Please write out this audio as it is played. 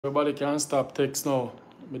Everybody can stop text now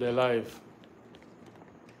with the live.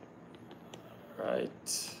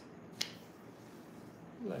 Right.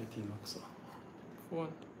 Lighting up so. Phone.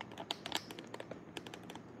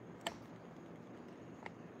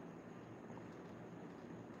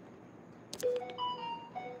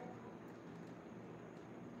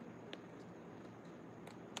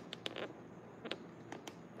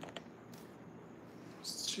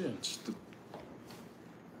 Strange.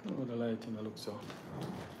 Oh, the lighting looks so.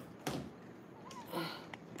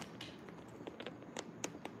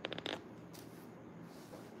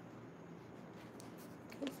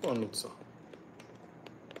 Phone looks so.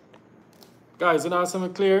 Guys, you know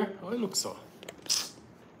something clear? Oh, it looks so.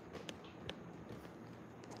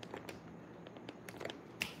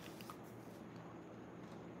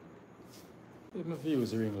 Even if you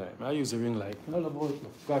use a ring light, I use a ring light. All about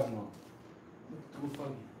it. God no. Too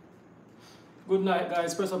funny. Good night,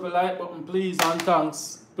 guys. Press up the like button, please, and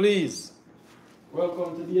thanks. Please.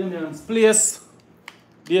 Welcome to Damien's place.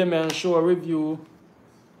 Damien show review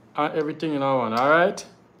and everything in our one, alright?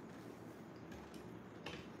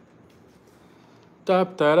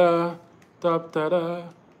 Tap ta da, tap ta da,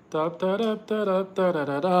 tap ta da ta da ta da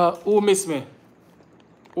da da. Who miss me?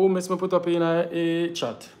 Who miss me put up in a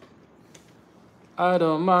chat? I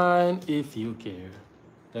don't mind if you care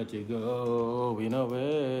that you going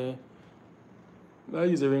away. I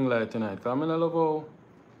use a ring light tonight because I love how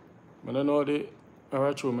I don't know the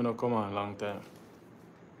right show me not come on a long time.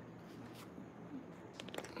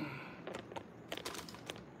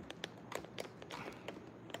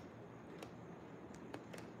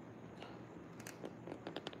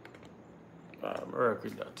 I'm work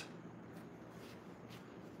with that.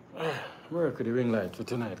 I'm work with the ring light for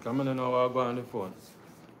tonight because I don't know how I go on the phone.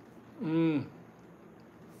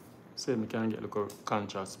 See if I can get a little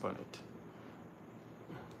contrast on it.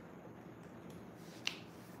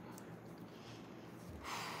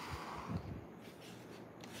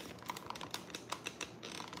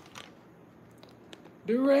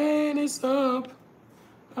 The rain is up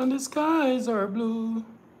and the skies are blue.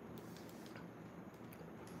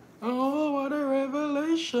 Oh, what a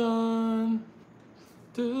revelation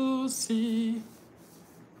to see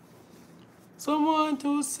someone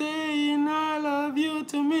to saying I love you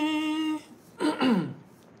to me.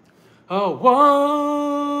 A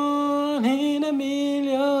one in a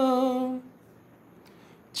million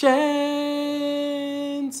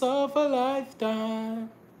chance of a lifetime.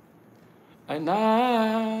 And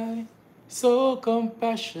I so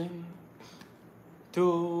compassion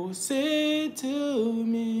to say to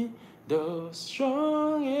me the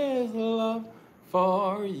strongest love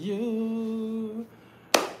for you.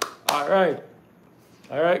 Alright,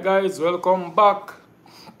 guys, welcome back.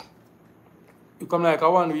 You come like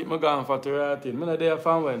a 1 week, I gone for to writing. I'm there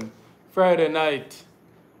from when? Friday night.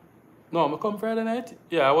 No, I come Friday night?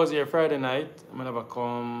 Yeah, I was here Friday night. I never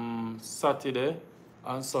come Saturday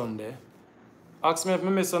and Sunday. Ask me if I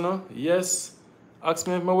miss or no? Yes. Ask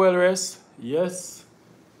me if I well rest? Yes.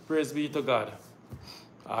 Praise be to God.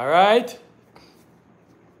 Alright.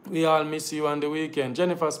 We all miss you on the weekend.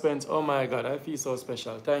 Jennifer Spence, oh my God, I feel so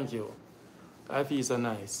special. Thank you. I feel so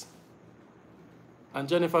nice. And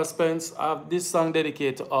Jennifer Spence, I have this song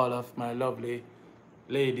dedicated to all of my lovely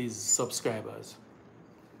ladies subscribers.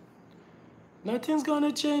 Nothing's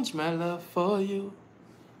gonna change my love for you.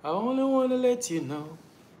 I only wanna let you know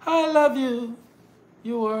I love you.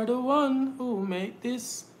 You are the one who made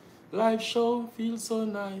this live show feel so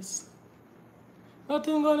nice.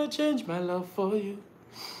 Nothing gonna change my love for you.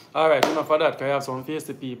 Alright, enough of that, because I have some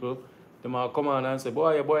feisty people. They might come on and say,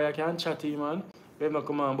 boy, I can't chat to you, man. They might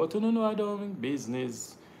come on, but you don't know I don't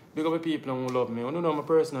business. Big up the people who love me. You don't know my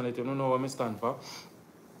personality, you don't know what I stand for.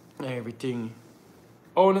 Everything.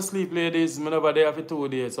 I want to sleep, ladies. I'm never there for 2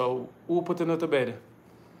 days, so who put it to bed?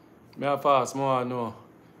 Me a fast, more know.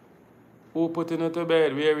 Who put it to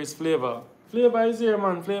bed? Where is Flavor? Flavor is here,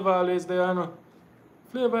 man. Flavor always there, you know.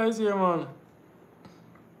 Flavor is here, man.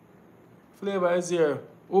 Flavor is here.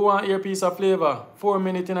 Who want your piece of Flavor? 4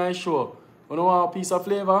 minutes in a show. You don't want a piece of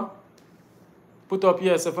Flavor? Put up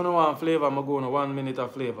yes if you don't want Flavor, I'm going to 1 minute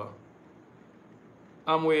of Flavor.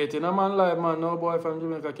 I'm waiting. I'm on live, man. No boy from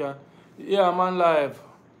Jamaica can. Yeah, I'm on live.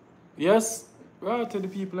 Yes? Right to the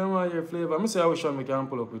people who want your Flavor. Let me see how which one we can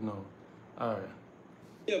pull up with now. Alright.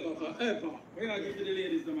 Yeah, Papa. Hey, Papa. We're going to give you the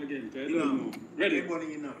ladies them again. You know, ready?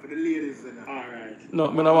 Everybody enough for the ladies enough. Alright.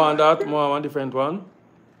 No, I don't want that. I want a different one.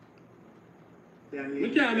 We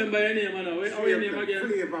can't remember your name, man. What's your name again?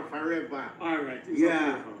 Flavor forever. Alright.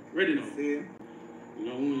 Yeah. Ready now? See?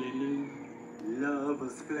 Lonely. Love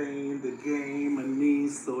is playing the game and me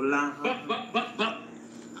so long. But.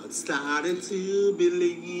 I'll Started to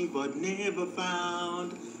believe but never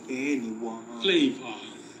found anyone. Flavor.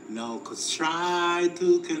 No, cause tried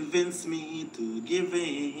to convince me to give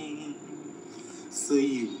in, so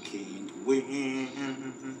you can't win.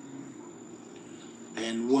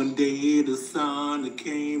 And one day the sun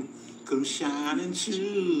came, come shining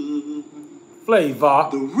through. Flavor.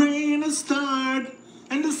 The rain has started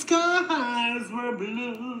and the skies were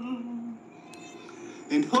blue.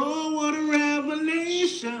 And oh, what a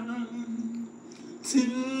revelation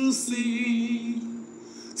to see.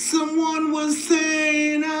 Someone was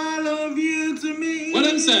saying I love you to me. What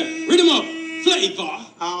them say? Read them up. Flavor.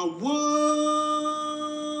 I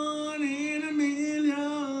one in a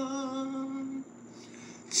million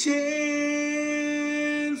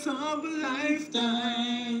chance of a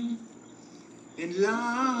lifetime. And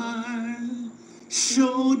life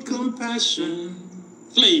showed compassion.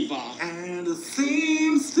 Flavor. And it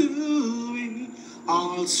seems to be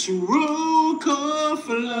all stroke of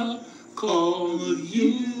love call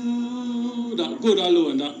you. That good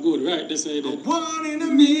alone, that good. Right, they say that. One in a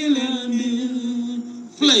million.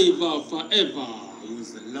 Flavor forever. I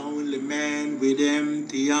was a lonely man with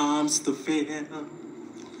empty arms to fill.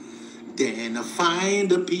 Then I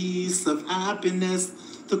find a piece of happiness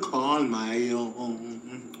to call my own.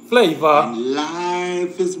 Flavor. And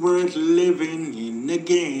life is worth living in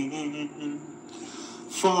again.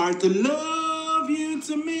 For to love you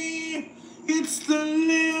to me, it's to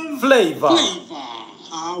live. Flavor. Flavor.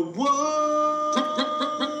 I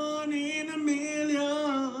one in a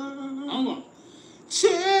million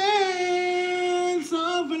chance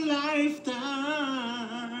of a lifetime.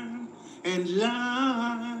 And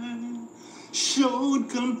life showed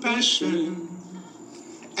compassion.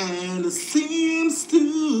 And it seems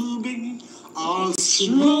to be all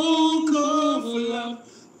stroke of love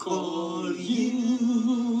call you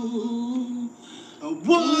a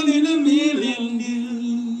one in a million.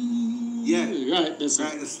 Yeah, Right, that's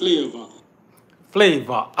right. right. Flavor.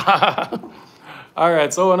 Flavor.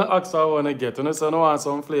 Alright, so I want to ask what I want to get. You know, so I want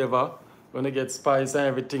some flavor. I want to get spice and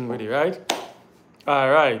everything with it, right?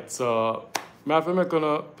 Alright, so I have to make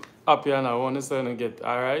a happy and I want to say I get.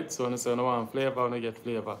 Alright, so I say I want flavor, I want to get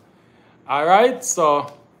flavor. Alright,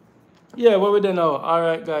 so yeah, what we do now?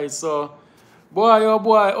 Alright, guys, so boy, oh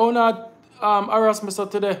boy, how not harass me so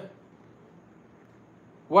today?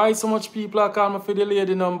 Why so much people are calling me for the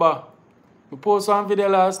lady number? We post one video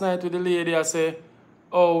last night with the lady. I say,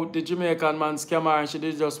 oh, the Jamaican man scam her and she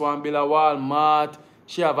did just want to build a Walmart.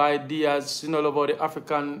 She have ideas. She know about the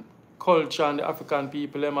African culture and the African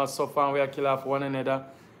people. They must suffer and we are kill off one another.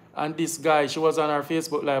 And this guy, she was on her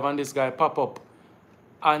Facebook Live and this guy pop up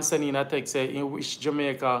and sending a text saying in which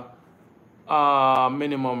Jamaica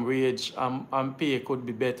minimum wage and pay could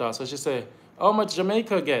be better. So she said, how much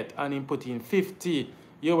Jamaica get? And he put in $50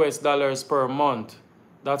 US per month.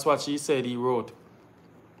 That's what she said he wrote.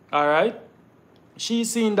 Alright?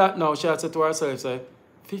 She's seen that now. She had said to herself, say,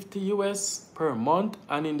 50 US per month.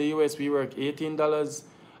 And in the US we work $18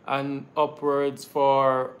 and upwards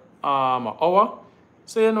for an hour.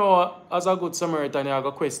 So you know, as a good Samaritan, you have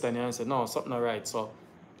a question and say, no, something not right. So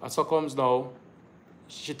as so comes now,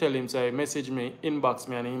 she tell him, say, message me, inbox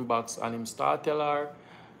me and inbox, and him start tell her,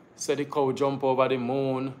 say the cow jump over the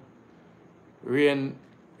moon, rain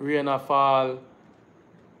a fall,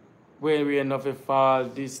 when rain of a fall,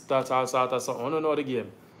 this, that, all sort of something. I don't know the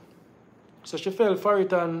game. So she fell for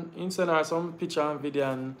it and he sent her some picture and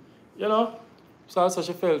video and, you know, so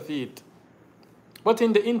she fell for it. But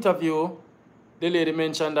in the interview, the lady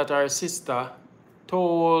mentioned that her sister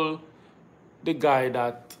told the guy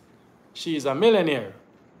that she's a millionaire.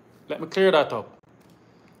 Let me clear that up.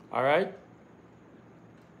 Alright?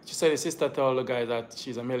 She said the sister told the guy that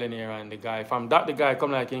she's a millionaire and the guy, from that the guy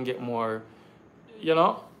come like he can get more, you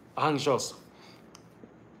know, anxious.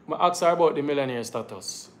 I asked her about the millionaire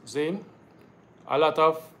status. See? A lot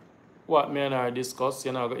of what me and her discuss,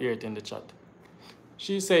 you know, I got hear it in the chat.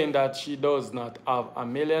 She's saying that she does not have $1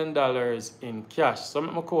 million in cash. So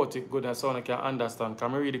I'm quote it good and so I can understand.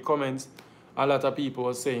 Can I read the comments? A lot of people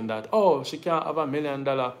are saying that, oh, she can't have $1 million,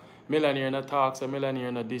 millionaire in a talks, a millionaire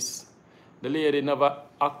in a this. The lady never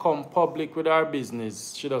come public with her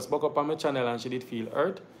business. She just spoke up on my channel and she did feel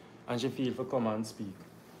hurt and she feel for come and speak.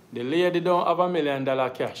 The lady don't have $1 million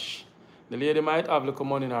cash. The lady might have little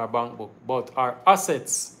money in her bank book, but her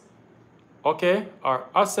assets, okay, her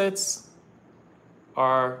assets,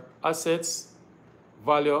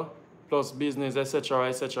 value plus business,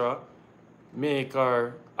 etc., make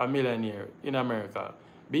her a millionaire in America.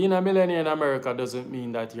 Being a millionaire in America doesn't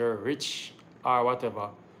mean that you're rich or whatever.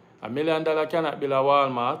 $1 million cannot build a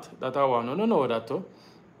Walmart. That I want to know that too.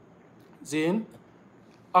 Zine,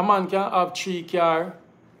 A man can have 3 cars,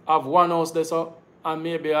 have 1 house there, so, and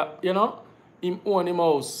maybe, you know, him own him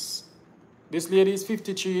house. This lady is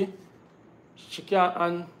 53. She can't,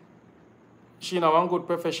 and she in a one good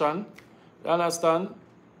profession. You understand?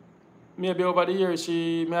 Maybe over the years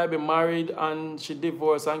she may be married and she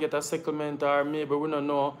divorced and get a settlement, or maybe we don't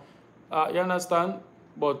know. You understand?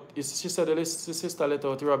 But she said the sister let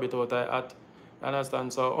out the rabbit out her hat. You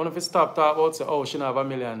understand? So only if you stop talk about say, oh, she don't have $1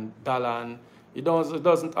 million and it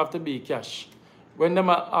doesn't have to be cash. When them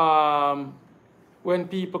when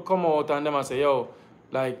people come out and them say, yo,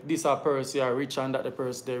 like this a person are rich and that the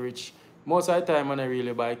person they rich, most of the time when I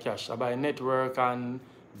really buy cash, I buy network and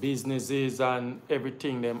businesses and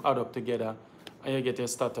everything them add up together and you get your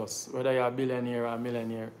status, whether you're a billionaire or a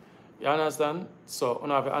millionaire. You understand? So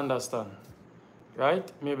you have to understand.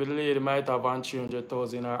 Right? Maybe the lady might have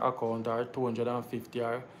 300,000 in her account or 250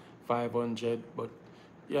 or 500, but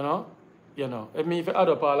you know, I mean if you add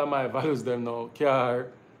up all of my values them now, car,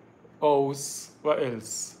 house, what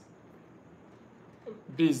else?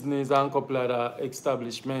 Business and couple of the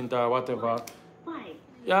establishment or whatever. Five,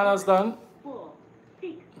 You understand? 4,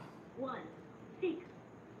 6, 1, 6,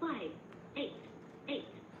 5, 8, 8.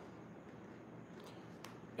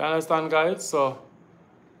 You understand, guys? So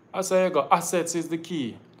I say you go, assets is the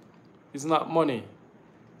key. It's not money.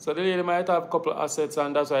 So the lady might have a couple of assets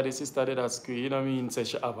and that's why the sister did that screw. You know what I mean? Say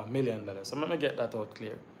she have $1 million. So let me get that out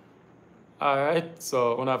clear. Alright,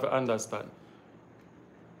 so you have to understand.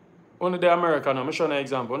 Only the American, I'm showing an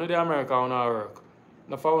example. Only the American on our work.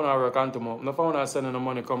 No for our work and tomorrow. No for sending the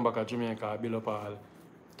money come back to Jamaica, build up a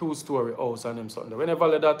 2-story house and them something. When you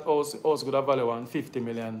value that house could have value 150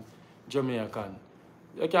 million Jamaican.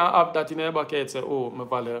 You can't have that in your bucket say, oh,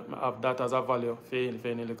 I have that as a value for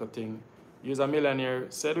any little thing. Use a millionaire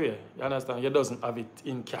said way. You understand? You doesn't have it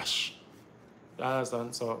in cash. You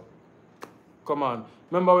understand? So come on.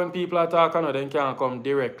 Remember when people are talking, they can't come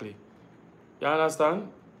directly. You understand?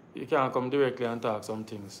 You can't come directly and talk some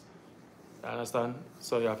things. You understand?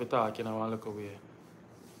 So you have to talk in one look away.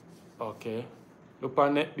 Okay. Look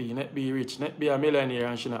on Netbe rich. Netbe a millionaire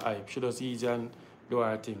and she not hype. She does easy and do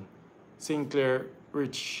her thing. Sinclair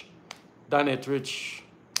rich. Danette rich.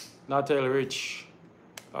 Natal rich.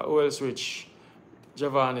 Who else rich?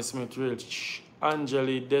 Giovanni Smith rich.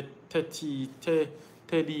 Angeli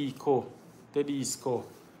Tedisco.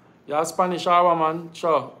 You're Spanish woman?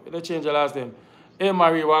 Sure. They change the last name. Hey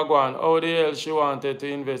Marie Wagwan, how the hell she wanted to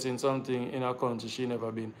invest in something in a country she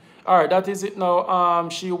never been? Alright, that is it now.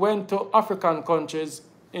 She went to African countries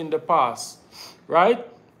in the past, right?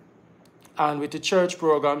 And with the church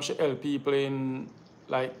program, she helped people in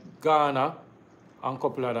like Ghana and a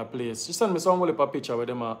couple other places. She sent me some whole picture with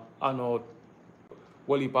them and out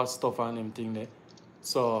whole heap of stuff and them thing there.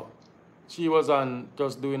 So she was on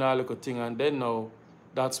just doing a little thing, and then now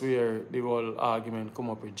that's where the whole argument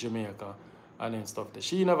come up with Jamaica and then stuff there.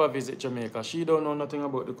 She never visit Jamaica. She don't know nothing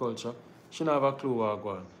about the culture. She never have a clue what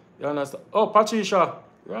going on. You understand? Oh, Patricia.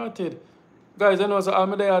 Rotted. Guys, I know so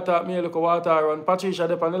I'm there at me look water run. Patricia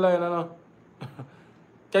there on the line, you know.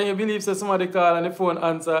 Can you believe so somebody call and the phone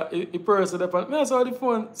answer? The person there on me I saw the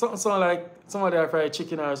phone something sound like somebody a fried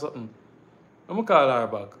chicken or something. I'm call her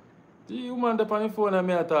back. The woman there on the phone and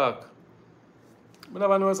me I talk. I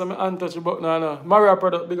never know some untouched button no. Maria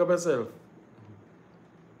product, big up yourself.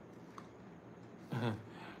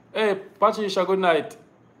 Hey, Patricia, good night.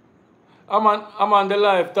 I'm on the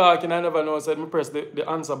live talking. I never know. Said me press the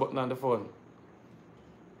answer button on the phone.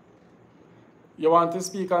 You want to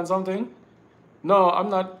speak on something? No, I'm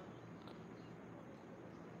not.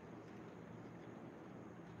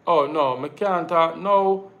 Oh no, I can't talk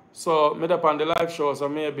now. So I'm up on the live show. So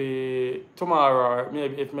maybe tomorrow, or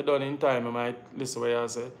maybe if I'm done in time, I might listen what you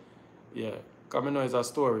say. Yeah, because I know it's a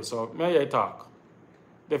story. So may I talk?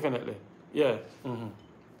 Definitely. Yeah.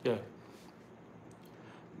 Yeah.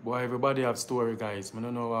 Boy, everybody have story, guys. I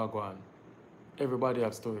don't know what go on. Everybody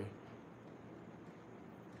have story.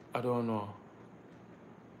 I don't know.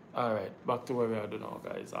 Alright, back to where we are now,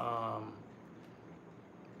 guys.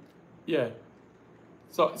 Yeah.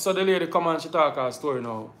 So the lady come and she talk her story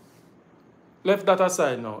now. Left that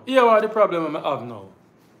aside now. Here what the problem I have now.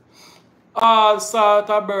 All sort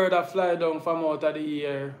of bird that fly down from out of the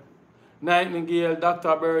air. Nightingale,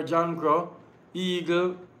 Dr. Bird, John Crow,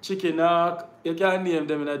 Eagle, Chicken Hawk, you can name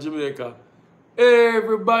them in Jamaica.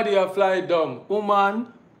 Everybody a fly down. Woman,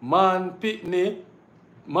 man, pitney,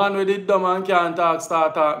 man with it dumb and can't talk,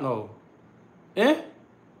 start talk now. Eh?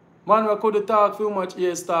 Man we could talk too much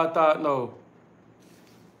here, start talk now.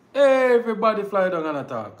 Everybody fly down and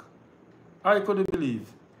attack. I couldn't believe.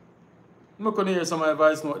 I couldn't hear some of my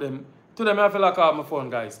voice note them. To them I feel like I have my phone,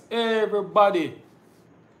 guys. Everybody.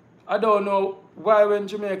 I don't know why when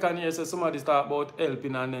Jamaican here say somebody start about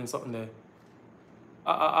helping and then something there.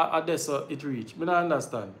 That's it reach. I don't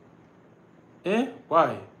understand. Eh?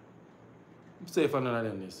 Why? I'm safe for none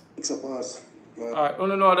of them this. Mixup boss. Alright, you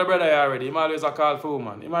know the brother here already. He always a call for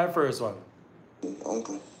woman. He my first one.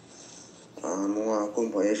 Uncle. I want to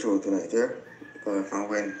come for your show tonight, yeah? Because from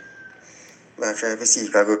when I try to see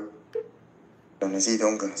if I go on the seat,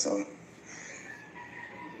 uncle. So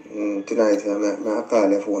tonight, I call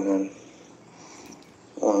the phone and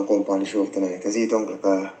I want to come on the show tonight. I see it, uncle,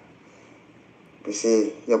 because you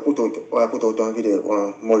say you put out one video,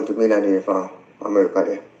 one multi-millionaire from America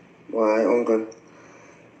there. Why, uncle?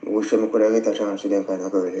 I wish I could have get a chance to them kind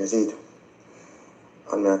of girl, you see it?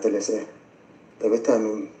 And I tell you, say, every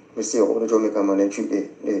time we see how the Jamaican man and treat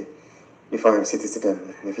the foreign cities to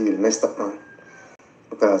them, I feel messed up, man.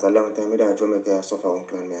 Because a long time without Jamaica, I suffer,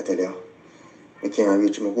 uncle, and I tell you, I can't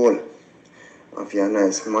reach my goal. And if you're a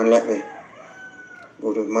nice man like me,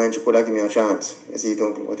 but mind you could have give me a chance. You see it,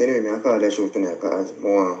 uncle. But anyway, I call the show tonight because I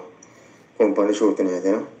want to come on the show tonight,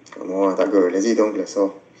 you know? And I want a girl, you see it, uncle.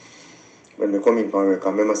 So when we come in from work, I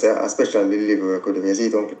remember say a special delivery work, you see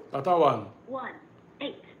it, uncle. That's a one. 1,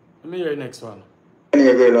 8. Let me hear the next one.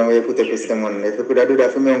 Anyway, girl, now you put up with them on. If you could have do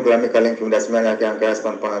that for me, uncle, and make a link him, that's me and I can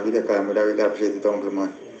correspond for a video call. I would really appreciate it, uncle,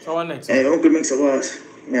 man. So what next one? Hey, uncle Mixup boss.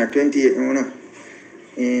 Me at 28 now, you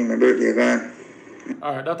know. My birthday gone.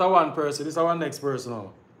 Alright, that's a one person. This is our next person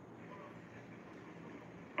now.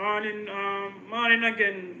 Morning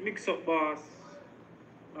again, Mixup boss.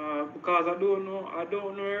 Because I don't know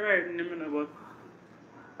right in a minute, but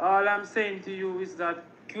all I'm saying to you is that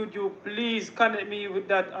could you please connect me with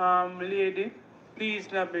that lady?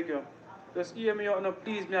 Please, me I beg you. Just hear me out now,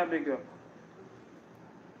 please, me I beg you.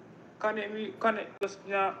 Just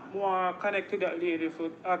more connect to that lady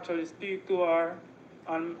to actually speak to her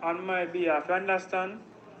on my behalf. You understand?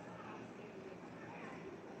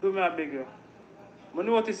 Do me a beg you. I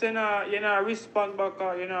notice you know respond back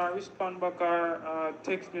or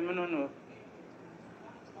text me, I don't know.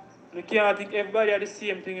 You can't think everybody are the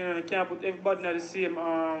same thing, you know. You can't put everybody in the same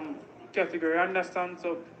category, understand?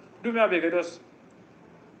 So do me a beg, just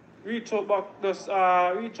reach out to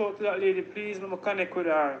that lady, please. Let me connect with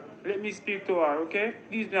her. Let me speak to her, okay?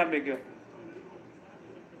 Please, me a beg you.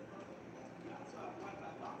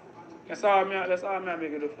 That's all me a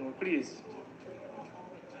beg you do for me, please.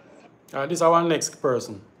 Alright, this is our next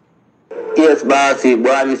person. Yes, bossy,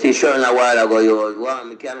 boy, I see Sharon a while ago, yo. Wow,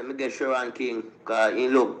 me get Sharon King, because he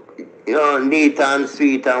look, you know, neat and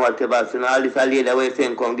sweet and whatever. So, you know, all this a lady way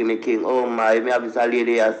saying, come give me King. Oh my, me have this a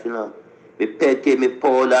lady here, you know. Me petty, me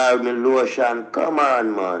powder, me lotion. Come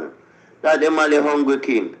on, man. That them are the hungry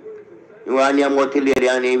King. You want them go to lady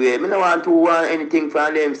anyway. Me don't want to want anything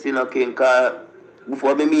from them, you know, King, because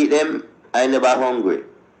before me meet them, I never hungry.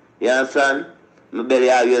 You understand? My belly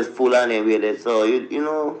always full and everything. So, you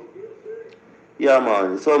know. Yeah,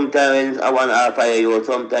 man. Sometimes I want half a year,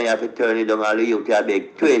 sometimes you have to turn it down and you can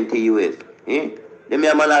beg 20 US. Eh? Them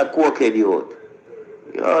man like cokehead you out.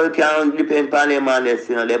 You know, you can't depend on them man,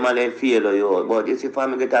 you know, them man they feel you out. But you see, if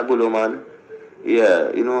I get a good man,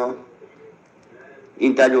 yeah, you know,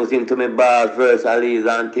 introducing to me bars, versalities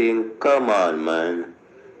and things. Come on, man.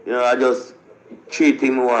 You know, I just treat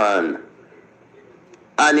him one.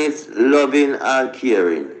 Honest, loving and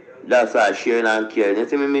caring. That's all, sharing and caring. You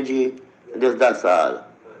see me, G? Just that's all.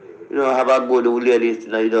 You know, have a good ladies,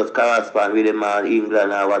 you know, you just correspond with them in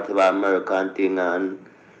England or whatever American thing, and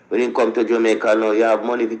when you come to Jamaica now, you have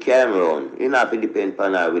money to carry around. You don't have to depend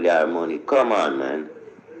on her with your money. Come on, man.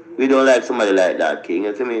 We don't like somebody like that, King.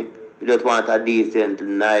 You see me? We just want a decent,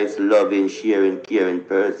 nice, loving, sharing, caring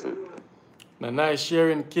person. A nice,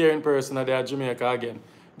 sharing, caring person at there Jamaica again.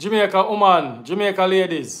 Jamaica woman, Jamaica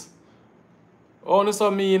ladies. Only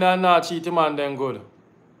some mean and not cheating man them good.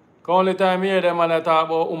 Cause only time you hear them and I talk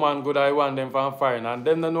about woman good, I want them from foreign. And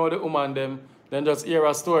them don't know the woman them, then just hear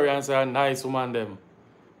a story and say a nice woman them.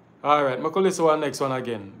 Alright, I could listen to one next one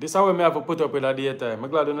again. This is how I have to put up with a daytime. I'm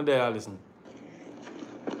glad you're there, listen.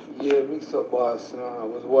 Yeah, Mixup boss. I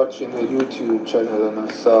was watching the YouTube channel and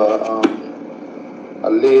I saw a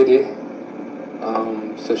lady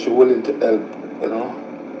so she willing to help, you know.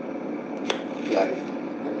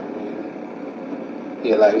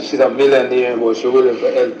 Like she's a millionaire, but she willing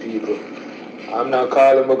to help people. I'm not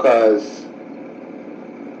calling because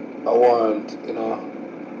I want, you know,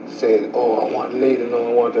 say, oh, I want a lady, no,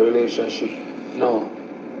 I want a relationship. No,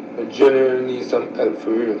 I genuinely need some help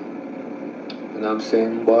for real. You know what I'm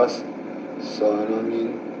saying, boss? So, you know what I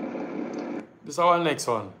mean? This is our next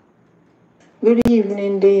one. Good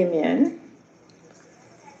evening, Damien.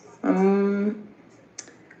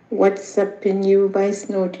 WhatsApping you, voice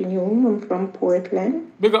noting you. I'm from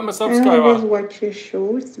Portland. Big up my I subscriber. always watch your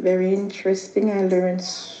show. It's very interesting. I learn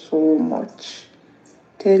so much.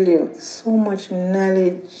 Tell you, so much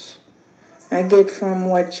knowledge I get from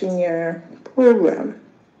watching your program.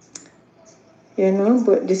 You know,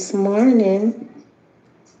 but this morning,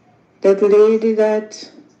 that lady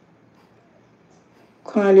that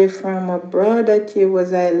called you from abroad that you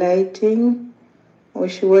was highlighting, or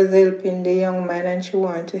she was helping the young man and she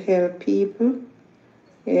wanted to help people.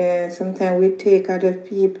 Yeah, sometimes we take other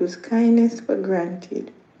people's kindness for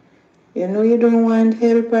granted. You know, you don't want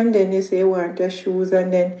help and then you say you want the shoes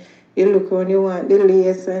and then you look on, you want the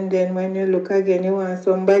lace and then when you look again, you want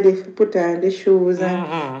somebody to put on the shoes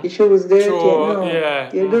and the shoes dirty. Sure, No, yeah.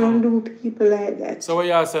 you don't do people like that. So what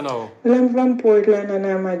you say now? Well, I'm from Portland and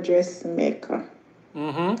I'm a dressmaker.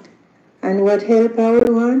 And what help I would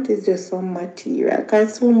want is just some material.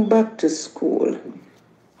 Because soon back to school.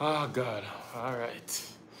 Oh, God. All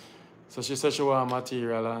right. So she said she want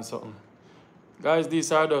material and something. Guys,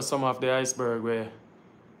 these are just some of the iceberg where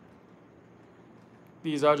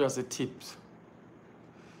these are just the tips.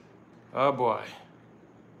 Oh, boy.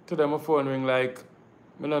 Today my phone ring like,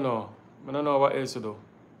 I don't know. I don't know what else to do.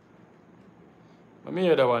 Let me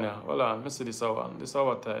hear that one here. Hold on. Let me see this one. This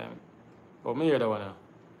hour time. Oh, me hear that one here.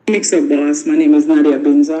 Mixup boss, my name is Nadia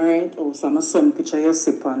Binz, alright? Oh, so my son picture your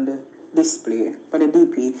sip on the display for the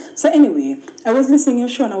DP. So anyway, I was listening to your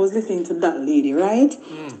show and I was listening to that lady, right?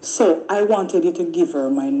 So I wanted you to give her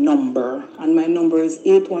my number. And my number is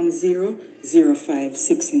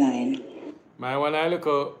 810-0569. My when I look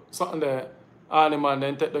at something there, man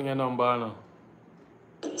then take down your number now.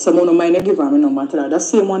 So I don't mind to give her my number to her. The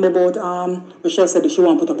same one about which she said she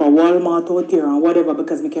want to put up a Walmart out here and whatever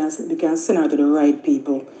because we can send her to the right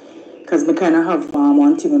people. Because we kind of have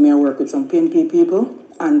one team where I work with some PNP people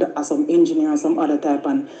and some engineer and some other type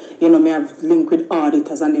and you know me have link with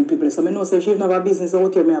auditors and them people. So I know say she have a business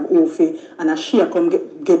out here, me have Ofi and she come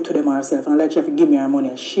get to them herself and I like she have to give me her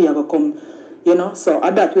money. She have to come, you know. So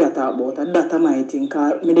at that we are talk about. At that I think.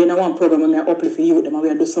 Me then one program where I uplift for youth them and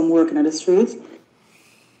we do some work in the streets.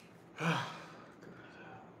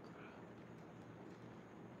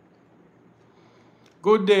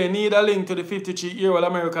 Good day. Need a link to the 53-year-old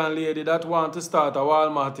American lady that want to start a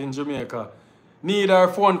Walmart in Jamaica. Need her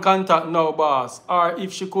phone contact now, boss. Or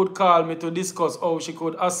if she could call me to discuss how she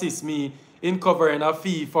could assist me in covering a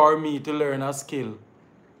fee for me to learn a skill.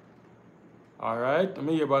 Alright, let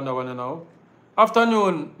me hear about that one now.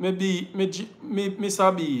 Afternoon,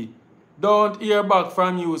 Mr. B. Don't hear back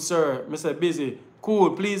from you, sir. Mr. Busy.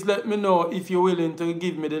 Cool, please let me know if you're willing to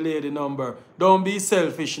give me the lady number. Don't be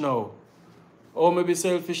selfish now. Oh, maybe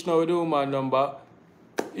selfish now with the woman number.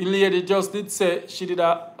 The lady just did say, she did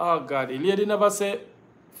a, oh God, the lady never said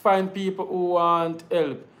find people who want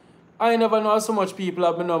help. I never know how so much people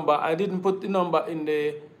have my number. I didn't put the number in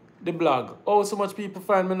the blog. Oh, so much people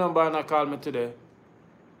find my number and I call me today.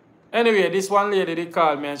 Anyway, this one lady did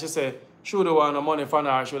call me and she said, she would want no money for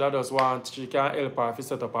her. She would just want, she can help her to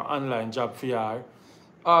set up an online job for her.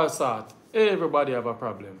 All sort. Everybody have a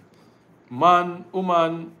problem. Man,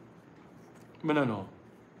 woman, I don't know.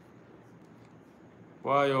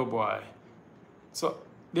 Boy, oh boy. So,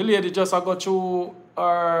 the lady just got through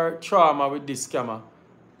her trauma with this scammer.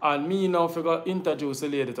 And me now figure introduce the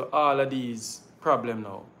lady to all of these problems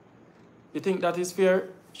now. You think that is fair?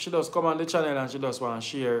 She just come on the channel and she just want to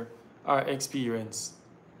share her experience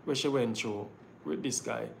where she went through with this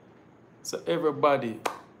guy. So everybody,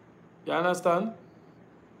 you understand?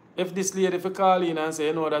 If this lady if you call in and say,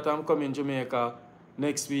 you know that I'm coming to Jamaica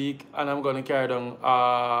next week and I'm going to carry down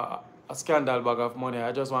a scandal bag of money,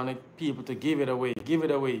 I just want people to give it away. Give it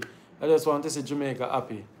away. I just want to see Jamaica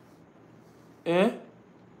happy. Eh?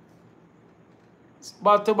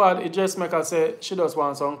 But too bad, it just make her say she just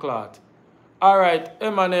wants some cloth. Alright,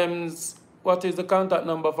 M&M's, what is the contact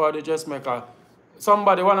number for the dressmaker?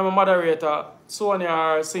 Somebody, one of my moderator, Sonia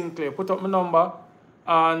or Sinclair, put up my number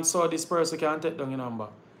and so this person can take down your number.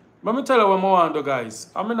 Let me tell you what I want to do,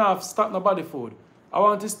 guys. I'm going to have start nobody food. I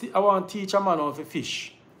want to teach a man how to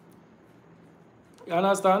fish. You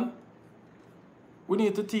understand? We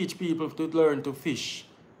need to teach people to learn to fish.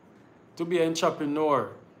 To be an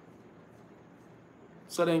entrepreneur.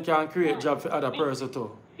 So they can create job for other person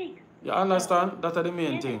too. You understand? That's the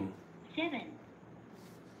main thing. You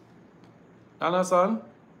understand?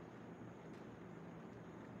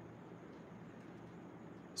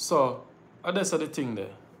 So, that's the thing there.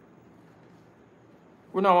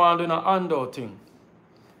 We don't want to do a handout thing.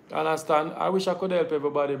 You understand? I wish I could help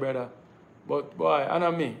everybody, brother. But boy, I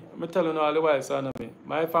know me. I'm telling you all the while, so I know me.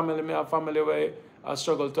 My family, me have family where I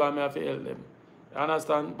struggle to and I have to help them. You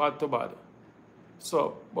understand? Bad to bad.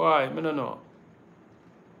 So, boy, I don't know.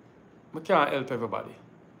 I can't help everybody.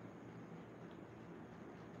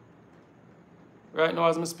 Right now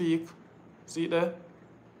as I speak, see it there?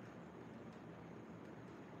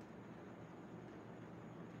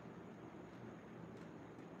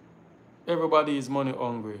 Everybody is money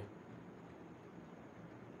hungry.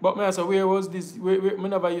 But me I say, where was this? Me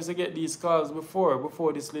never used to get these calls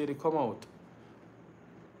before this lady come out.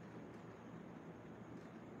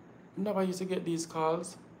 Never used to get these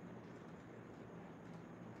calls.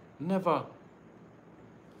 Never.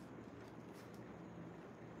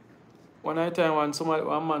 One night time one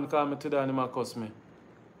man called me today and he cuss me.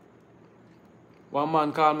 One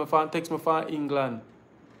man called me text me from England.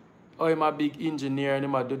 Oh, I'm a big engineer and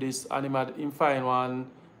he do this and he find one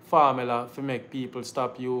formula to make people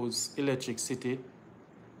stop use electricity.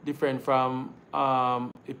 Different from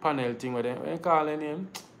a panel thing with them. What you call the name?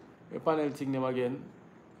 A panel thing name again.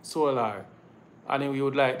 Solar. And then we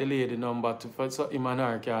would like the lady number so him and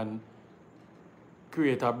her can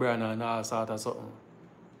create a brand and all sort of something.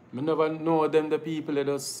 I never know them the people that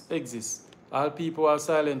just exist. All people are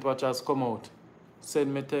silent watchers come out.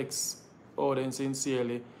 Send me text out and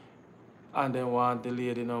sincerely and then want the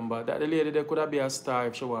lady number. That the lady there could have been a star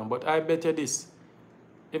if she want. But I bet you this.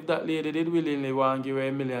 If that lady did willingly want to give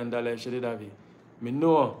her $1 million, she did have it. Me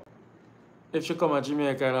know if she come to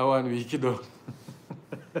Jamaica in 1 week, you know.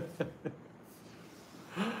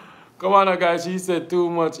 Come on, guys, she said too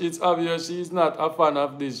much. It's obvious she's not a fan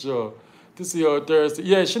of this show. To see how thirsty.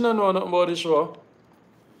 Yeah, she don't know nothing about the show.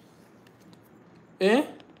 Eh?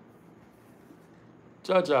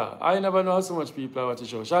 Jaja, I never know so much people watch the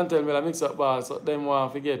show. Chantel Miller mix up bars, so them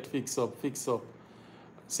want to get fix up.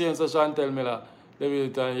 Same so Chantel Miller, they will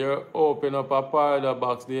tell you open up a powder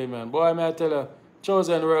box there, man. Boy, may I tell you,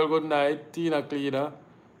 Chosen World, good night. Tina Cleaner.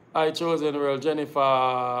 I Chosen World,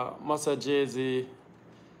 Jennifer, Massa Jay-Z,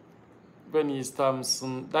 Bernice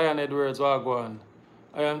Thompson, Diane Edwards, Wagwan.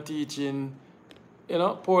 I am teaching, you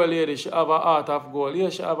know, poor lady, she have a heart of gold. Yeah,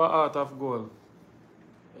 she have a heart of gold.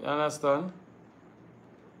 You understand?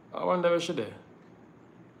 I wonder where she there.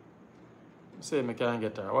 Say me can't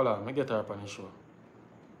get her. Hold on, I get her up on the show.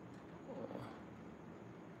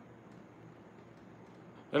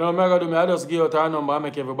 You know what I'm going to do? I just give out her number and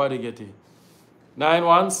make everybody get it.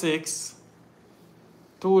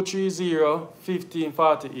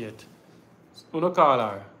 916-230-1548. You don't call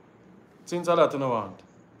her. Since I that you don't want.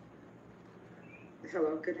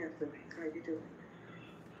 Hello, good afternoon. How you doing?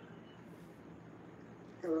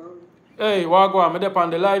 Hello? Hey, Wagwan, I'm on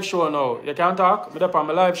the live show now. You can't talk? I'm on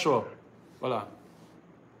my live show. Hold on.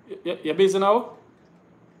 You busy now?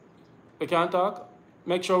 You can't talk?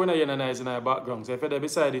 Make sure we're not hearing noise in our background. So if you're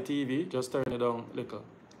beside the TV, just turn it down a little.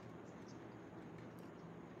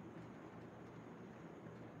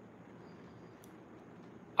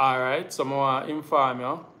 Alright, so I want to inform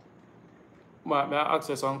you. I ask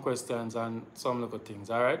you some questions and some little things,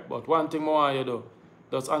 alright? But one thing I want you to do,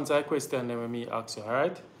 just answer a question then when me ask you,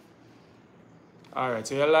 alright? Alright,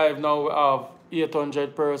 so you're live now. We have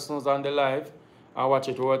 800 persons on the live. I watch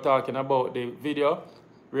it. We're talking about the video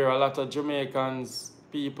where a lot of Jamaicans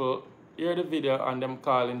people hear the video and them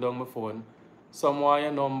calling down my phone. Some want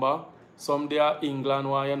your number. Some there England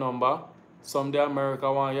want your number. Some there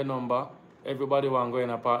America want your number. Everybody want to go in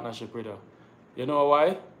a partnership with you. You know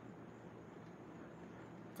why?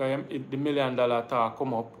 Because the $1 million talk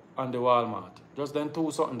come up on the Walmart. Just then two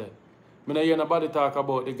something there. I don't hear nobody talk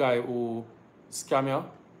about the guy who scam you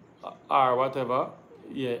or whatever.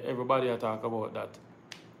 Yeah, everybody talk about that.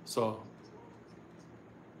 So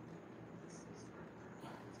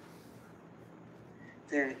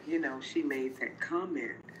That, you know, she made that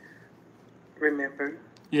comment. Remember?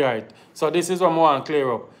 yeah, right. So this is what I want to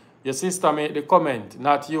clear up. Your sister made the comment,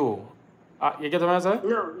 not you. You get what I'm saying?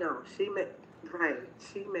 No, she made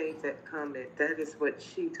that comment. That is what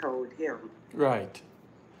she told him. Right.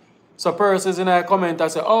 So persons in a comment I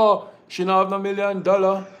say, oh, she don't have no $1 million.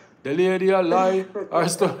 The lady a lie or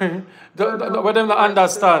story. What them not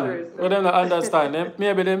understand. What them not understand.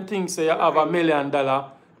 Maybe them think say you have $1 million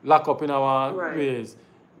lock up in our ways.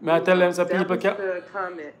 May I tell them so people can. That was the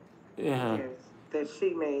comment. Yeah. Yes, that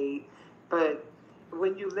she made. But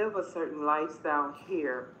when you live a certain lifestyle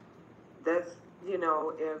here, that's, you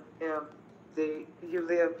know, if you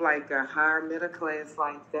live like a higher middle class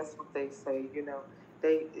life, that's what they say, you know.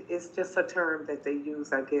 It's just a term that they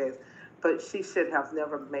use, I guess. But she should have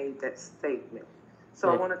never made that statement. So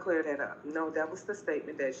I want to clear that up. No, that was the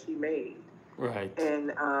statement that she made. Right.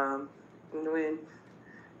 And when,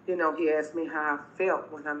 you know, he asked me how I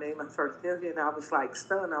felt when I made my first million, I was like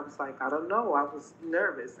stunned. I was like, I don't know. I was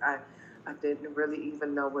nervous. I didn't really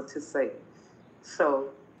even know what to say. So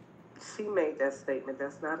she made that statement.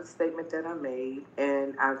 That's not a statement that I made,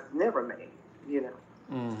 and I've never made, you know.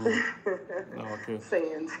 Okay.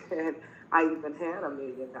 Saying that I even had $1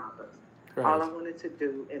 million. Right. All I wanted to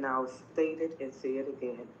do, and I'll state it and say it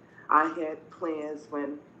again, I had plans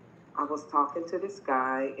when I was talking to this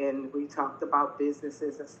guy, and we talked about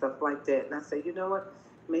businesses and stuff like that. And I said, you know what,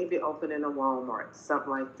 maybe opening a Walmart, something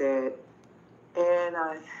like that. And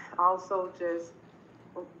I also just,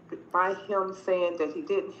 by him saying that he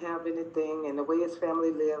didn't have anything and the way his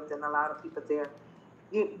family lived and a lot of people there,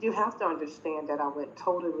 you have to understand that I went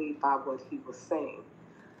totally by what he was saying.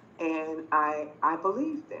 And I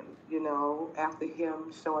believed him, you know, after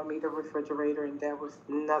him showing me the refrigerator and there was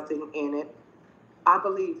nothing in it. I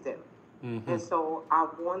believed him. And so I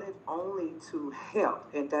wanted only to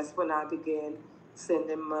help. And that's when I began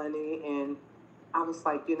sending money. And I was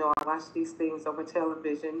like, you know, I watch these things over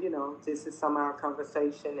television, you know, this is some of our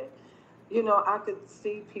conversation. And, you know, I could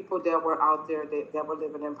see people that were out there that were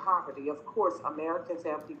living in poverty. Of course, Americans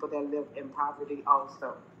have people that live in poverty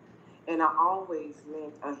also. And I always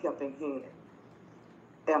lend a helping hand.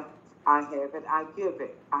 If I have it, I give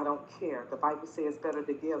it. I don't care. The Bible says it's better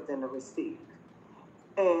to give than to receive.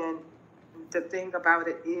 And the thing about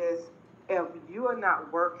it is, if you are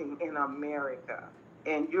not working in America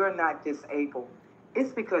and you're not disabled,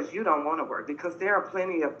 it's because you don't want to work, because there are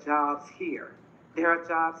plenty of jobs here. There are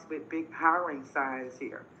jobs with big hiring signs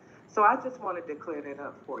here. So I just wanted to clear that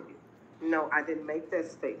up for you. No, I didn't make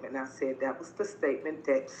that statement. I said that was the statement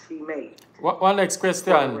that she made. One next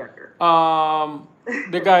question.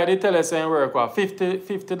 The guy they tell us in work what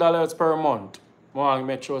 $50 per month. I want to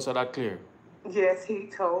make sure so that clear. Yes, he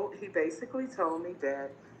basically told me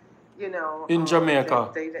that, you know, in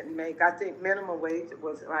Jamaica they didn't make, I think minimum wage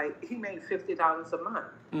was like, he made $50 a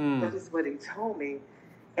month. That is what he told me.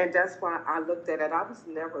 And that's why I looked at it. I was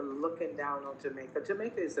never looking down on Jamaica.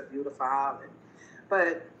 Jamaica is a beautiful island.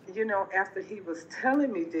 But, you know, after he was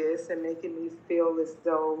telling me this and making me feel as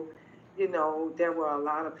though, you know, there were a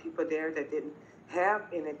lot of people there that didn't have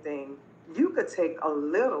anything, you could take a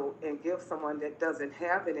little and give someone that doesn't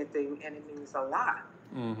have anything, and it means a lot.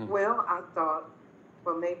 Well, I thought,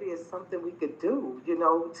 well, maybe it's something we could do, you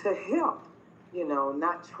know, to help, you know,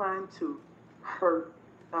 not trying to hurt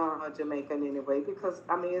Jamaica in any way, because,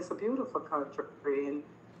 I mean, it's a beautiful country, and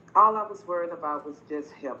all I was worried about was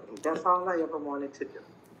just helping. That's all I ever wanted to do.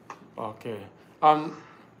 Okay.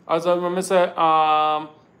 As I say,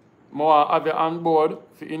 more have you on board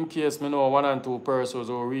in case me know 1 and 2 persons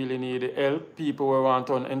who really need help, people who want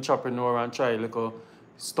to entrepreneur and try little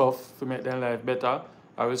stuff to make their life better.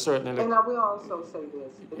 I will certainly. And I will also say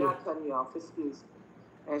this, not cutting you off, excuse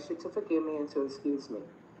me. Ask you to forgive me and to excuse me.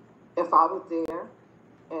 If I was there,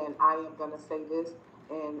 and I am going to say this,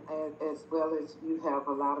 and as well as you have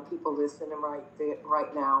a lot of people listening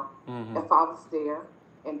right now, if I was there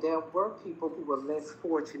and there were people who were less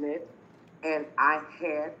fortunate and I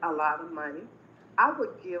had a lot of money, I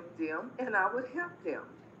would give them and I would help them.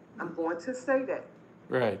 I'm going to say that.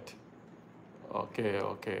 Right. Okay.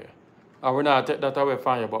 I will not take that away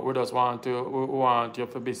from you, but we just want you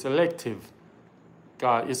to be selective.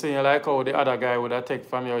 Because you see, like how the other guy would have taken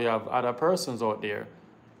from you, you have other persons out there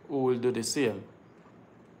who will do the same.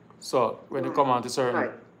 So when you come on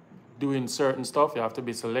to doing certain stuff, you have to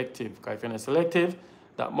be selective. Because if you're not selective,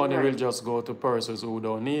 that money will just go to persons who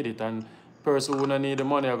don't need it, and persons who don't need the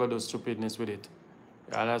money are going to do stupidness with it.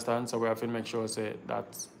 You understand? So we have to make sure say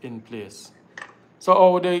that's in place. So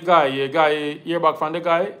how the guy, hear back from the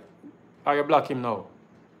guy, or you block him now?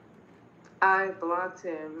 I blocked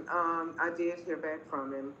him. I did hear back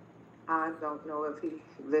from him. I don't know if he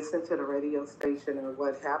listened to the radio station or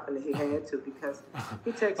what happened. He had to, because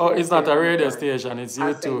he texted me. Oh, it's not a radio station, it's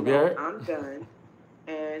YouTube, no, I'm done.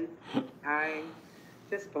 And I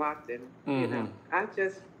just blocked him. You know, I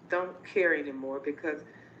just don't care anymore, because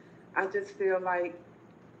I just feel like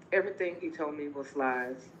everything he told me was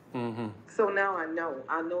lies. So now I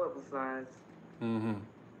know it was lies.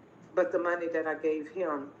 But the money that I gave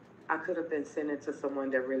him, I could have been sending to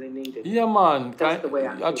someone that really needed it. Yeah, man. That's the way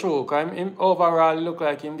I feel. True. Him overall look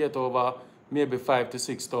like him get over maybe $5,000 to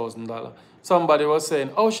 $6,000. Somebody was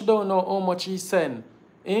saying, oh, she don't know how much he sent.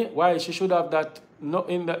 Why she should have that? No,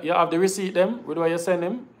 you have the receipt them with what you send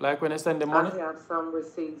him, like when you send the money. I have some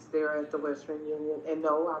receipts there at the Western Union, and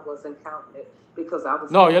no, I wasn't counting it because I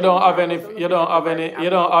was. No, you don't have any. You don't have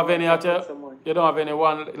any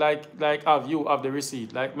one like have you have the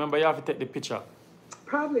receipt. Like remember, you have to take the picture.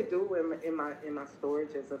 Probably do in my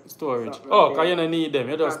storage as a storage. Oh, because you don't need them.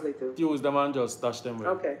 You just use them and just stash them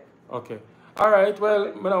away. Okay. Alright, well,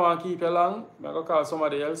 I don't want to keep you long. I'm going to call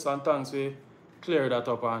somebody else, and thanks we clear that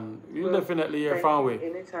up, and we'll definitely hear from we.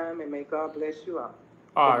 Anytime, and may God bless you all.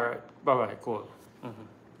 Alright, bye-bye, cool.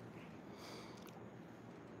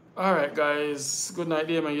 Alright, guys, good night,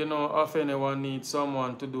 Damon. You know, if anyone needs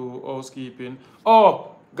someone to do housekeeping.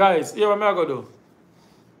 Oh, guys, here what I'm going to do.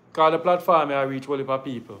 Because the platform I reach all of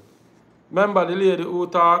people. Remember the lady who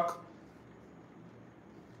talk?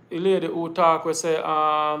 The lady who talk we say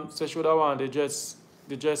should I want the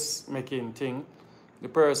dress making thing. The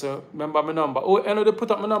person, remember my number. Oh, I know they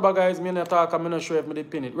put up my number, guys. Me not talk, I'm not sure if me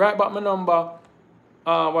pin it. Right back my number.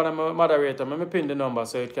 When I'm a moderator, me pin the number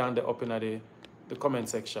so it can be up in the comment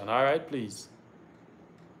section. Alright, please.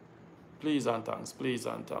 Please and thanks. Please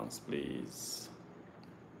and thanks. Please.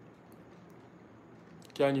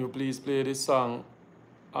 Can you please play this song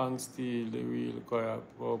and steal the real choir?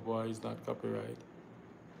 Oh boy, it's not copyright.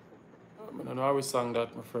 I don't know how we sang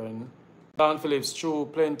that, my friend. Dan Phillips, true,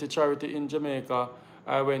 plenty charity in Jamaica.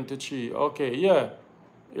 I went to Chi. Okay, yeah.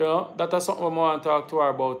 You know, that's something I want to talk to her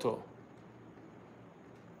about too.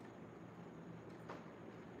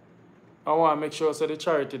 I want to make sure so the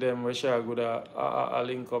charity them we share good a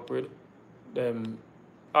link up with them.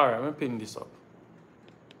 Alright, I'm going to pin this up.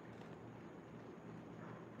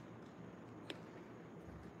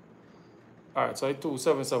 Alright, so it's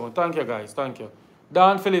 277. Thank you, guys. Thank you.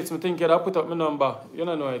 Dan Phillips, I think I put up my number. You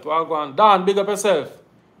don't know it. Well, go on. Dan, big up yourself.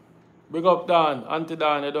 Big up Dan. Auntie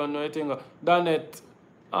Dan, I don't know anything. Danette,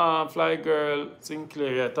 Fly Girl,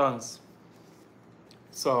 Sinclair, yeah, thanks.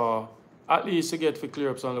 So, at least you get to clear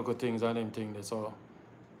up some local things and them things. So,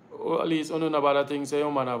 at least you know about the things, say,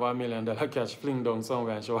 you man have $1 million cash fling down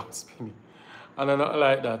somewhere and show up spinning. And I not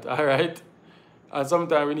like that, alright? And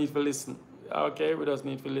sometimes we need to listen. Okay, we just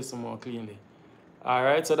need to listen more cleanly.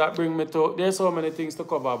 Alright, so that brings me to, there's so many things to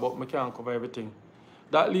cover, but I can't cover everything.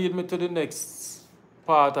 That leads me to the next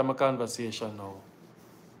part of my conversation now.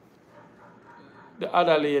 The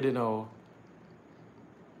other lady now,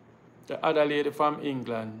 the other lady from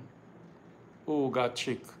England who got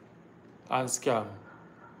tricked and scammed.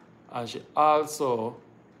 And she also,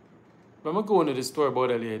 when I go into the story about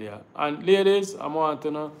the lady, and ladies, I want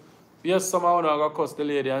to know, yes, somehow I'm going to cuss the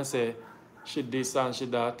lady and say, she this and she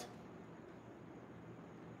that.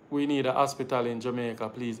 We need a hospital in Jamaica,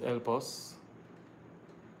 please help us.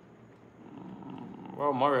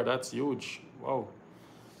 Wow, Maria, that's huge. Wow.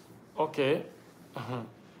 Okay.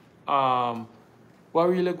 What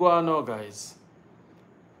really going on now, guys?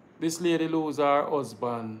 This lady lose her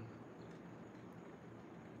husband.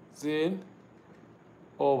 See?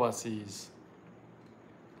 Overseas.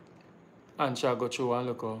 And she go through and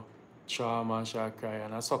look at trauma and she cry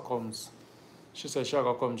and her succumbs. She said she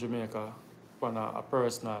go come to Jamaica for a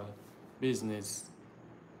personal business.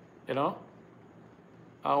 You know?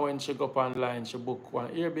 And when she go up online, she book one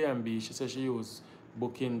Airbnb. She said she use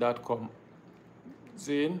booking.com.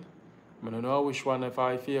 See? I don't know which one if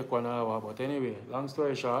I fake one or what, but anyway, long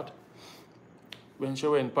story short, when she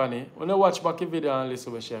went panny, when I watch back the video and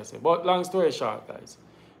listen what she said. But long story short, guys,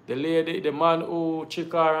 the lady, the man who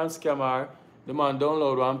trick her and scam her, the man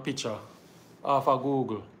download one picture off of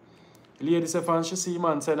Google. The lady said when she see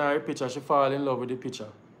man send her a picture, she fall in love with the picture.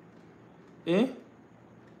 Eh?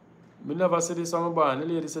 Me never see this on my band.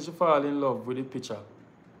 The lady said she fall in love with the picture.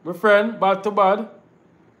 My friend, bad to bad,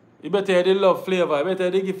 you better hear the love flavor. You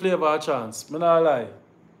better give flavor a chance. Me not lie.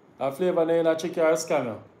 A flavor ain't a chicken or a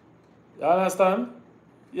scammer. You understand?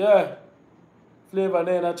 Yeah. Flavor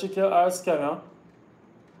ain't a chicken or a scammer.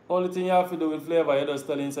 Only thing you have to do with flavor, you just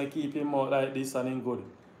tell him to keep him out like this and him good.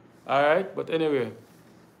 Alright? But anyway.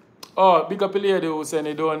 Oh, big up a lady who send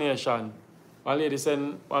a donation. One lady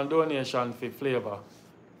send one donation for flavor.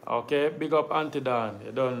 Okay? Big up Auntie Dan.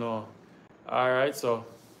 You don't know. Alright, so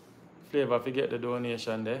flavor forget the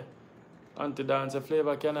donation there. Auntie Dan say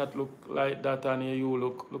flavor cannot look like that and you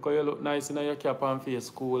look how you look nice in your cap and face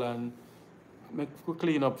cool and make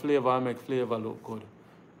clean up flavor and make flavor look good.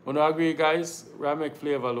 You know agree guys? We make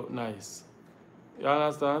flavor look nice. You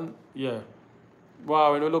understand? Yeah.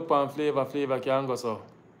 Wow, when you look on flavor, flavor can go so.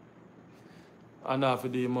 And not for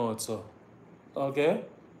the mouth so. Okay?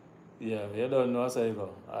 Yeah, you don't know how you go.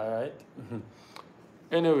 Alright?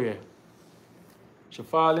 Anyway. She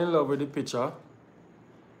fall in love with the picture.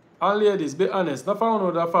 And ladies, be honest. Not found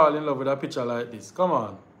out that fall in love with a picture like this. Come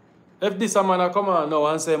on. If this a man come on now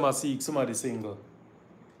and say I seek somebody single.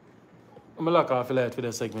 I'm going to lock off the light for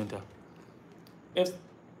the segment here. If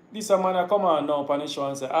this a man come on now on the show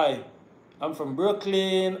and say, hi, I'm from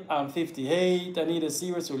Brooklyn, I'm 58, I need a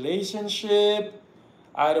serious relationship.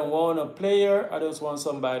 I don't want a player, I just want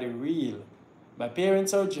somebody real. My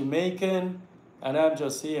parents are Jamaican. And I'm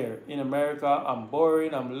just here. In America, I'm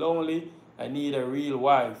boring, I'm lonely, I need a real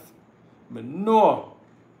wife. But no.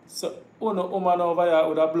 So, no woman over here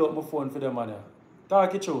would have blown up my phone for the man.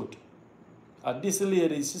 Talk it truth. And this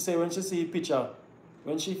lady, she say when she see a picture,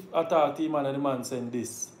 when she attack the man and the man send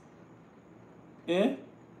this. Eh?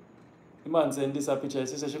 The man send this a picture,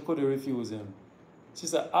 she said she couldn't refuse him. She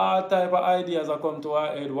said all type of ideas are come to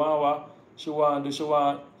her head.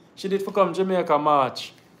 She did for come Jamaica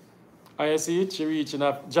March. And you see it, she reached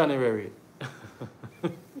in January.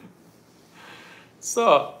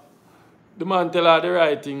 So, the man tell her the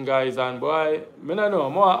right thing, guys, and boy, I don't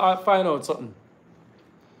know, I find out something.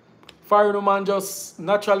 Foreign woman just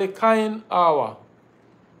naturally kind hour.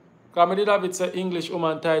 Because I did have it say English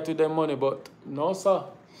woman tied to them money, but no, sir.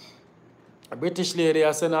 A British lady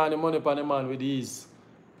has sent her the money upon the man with ease.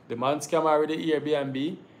 The man scam her with the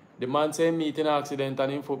Airbnb. The man say meet in an accident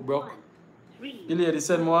and him foot broke. The lady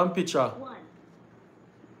sent me one picture.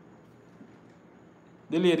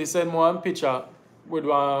 The lady sent me one picture with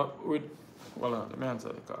hold on, let me answer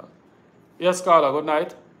the call. Yes, caller, good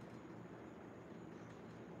night.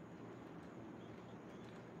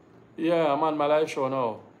 Yeah, I'm on my live show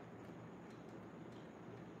now.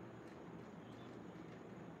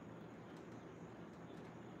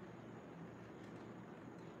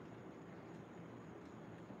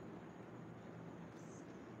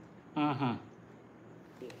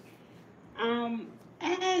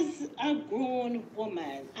 As a grown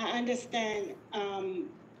woman, I understand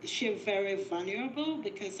she's very vulnerable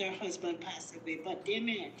because her husband passed away. But dear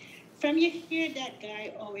man, from you hear that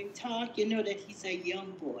guy Owen talk, you know that he's a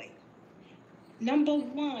young boy. Number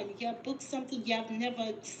one, you book something you have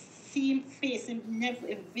never seen face and never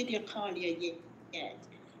a video call you yet.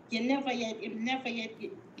 You never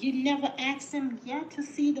asked him yet to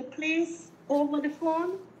see the place over the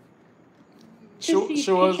phone. She was,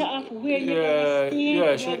 true.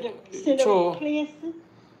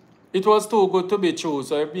 It was too good to be true.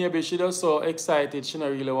 So maybe she just so excited, she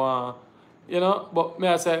don't really want, you know. But me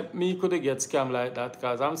I say, me could get scammed like that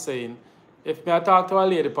because I'm saying, if me I talk to a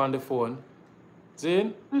lady on the phone,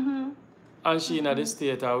 see, and she in the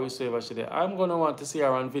state or wherever she there, I'm gonna want to see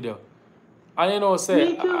her on video. And you know,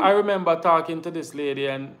 say, I remember talking to this lady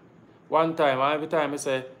and one time, every time I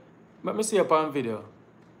say, let me see her on video.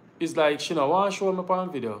 It's like she don't want to show me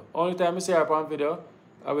upon video. Only time I see her upon video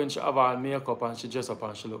is when she have her makeup and she dress up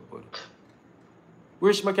and she look good.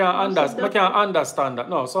 Which I can't understand that.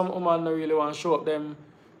 No, some women don't really want to show up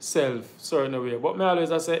themselves certain way. But me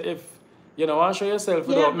always I say if you don't want to show yourself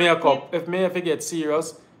without makeup, if I get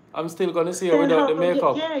serious, I'm still gonna see her without the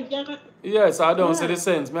makeup. Yes, I don't see the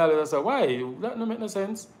sense. Me always say, why? That don't make no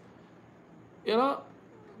sense. You know?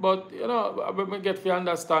 But, you know, I get to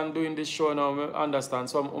understand doing this show now, I understand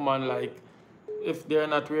some women like, if they're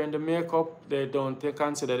not wearing the makeup, they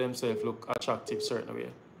consider themselves look attractive certain way.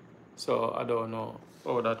 So, I don't know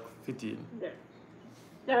how that fit in.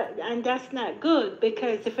 And that's not good,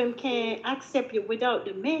 because if I can't accept you without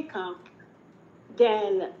the makeup,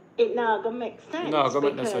 then it not going to make sense. No, it's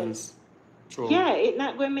going to make no sense. True. Yeah, it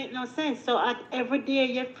not going to make no sense. So, every day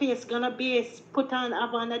your face going to be put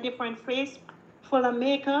on a different face, full of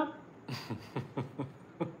makeup.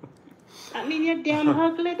 I mean, you're damn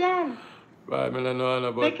ugly then. Right, I don't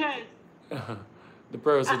know, but because the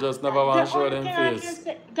person just never want to show them face.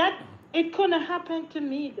 That it couldn't happen to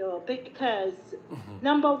me though, because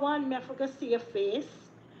number one, I have to see your face.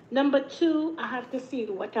 Number two, I have to see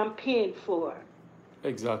what I'm paying for.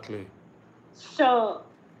 Exactly. So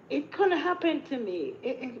it couldn't happen to me.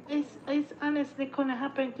 It's honestly couldn't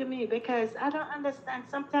happen to me because I don't understand.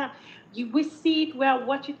 Sometimes we see it, we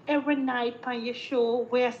watch it every night on your show,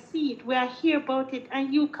 we see it, we hear about it,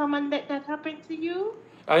 and you come and let that happen to you?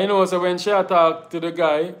 And you know, so when she talked to the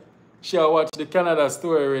guy, she watched the Canada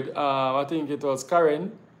story with, I think it was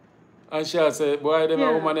Karen, and she said, boy, them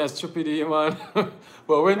a woman is stupid, man.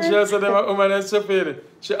 But when she said them a woman is stupid,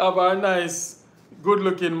 she have a nice,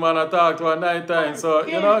 good-looking man I talk to her night time. So,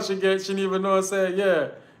 you know, she didn't even know, say, yeah,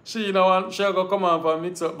 she go come on for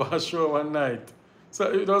Mixup bar show one night. So,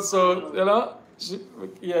 it was so, you know,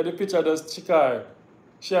 the picture just chick her.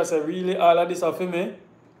 She said, really, all of this are for me?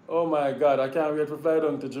 Oh my God, I can't wait to fly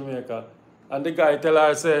down to Jamaica. And the guy tell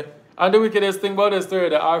her, say, and the wickedest thing about the story,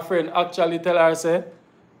 that our friend actually tell her, say,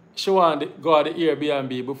 she want to go to the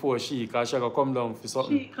Airbnb before because she go come down for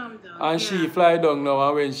something. She come down, and she fly down now,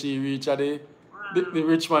 and when she reach at the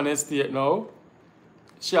Richmond estate now,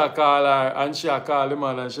 she call her and she call the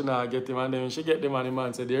man and she not get him, and then when she get the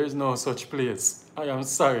man said, there is no such place. I am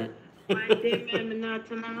sorry. Why them men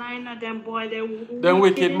not on the line of them boy, them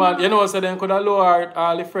wicked man. You know, so then could have lure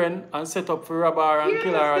all the friend and set up for rob her and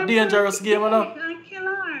kill her. A dangerous game, you know. And kill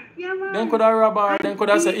her. Yeah, man. Then could have rob her. Then could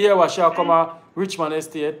have say, here what she'll come a Richmond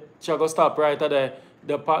Estate. She'll go stop right at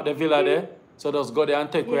the villa there. So just go there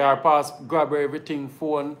and take away her pass, grab her everything,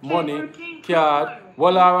 phone, money, card.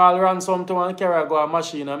 Well, I'll ransom to and carry her go a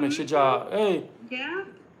machine and make she draw. Hey. Yeah.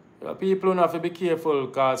 People don't have to be careful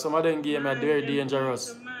because some of them games are very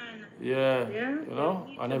dangerous. Yeah. You know,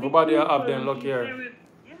 and everybody have them luck here.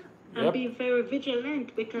 And be very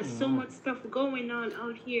vigilant because so much stuff going on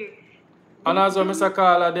out here. And as well, Mr.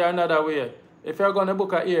 Carla, there another way. If you're going to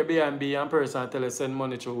book an Airbnb and person tell you send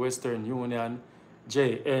money through Western Union,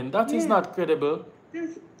 JN, that is not credible.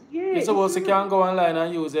 You're supposed to can go online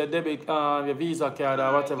and use your debit, your Visa card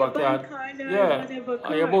or whatever card.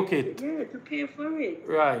 And you book it. Yeah, to pay for it.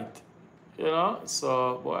 Right. You know,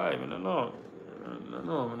 so, boy, I don't know. I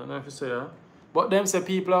don't know if you say, huh? But them say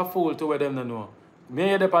people are fool to where them don't know. Me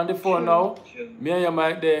and you on the phone now, me and you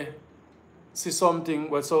might there see something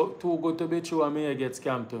what's so too good to be true and me get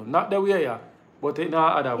scammed too. Not the way, yeah, but in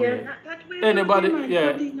other way. Not that way. Anybody,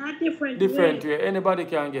 Not different way. Anybody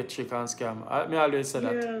can get trick and scam. Me always say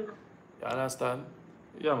that. Yeah. You understand?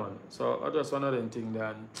 Yeah, man. So I just one of them things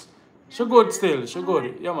that she good still. She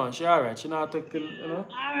good. Yeah, man. She alright. She not taking, you know.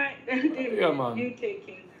 Alright. Yeah, man. You take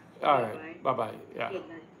care. Alright. Bye-bye. Yeah. Good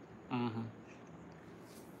night. Mm-hmm.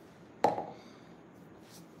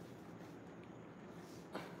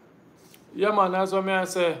 Yeah, man, that's what I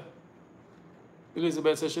say.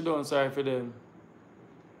 Elizabeth said she don't sorry for them.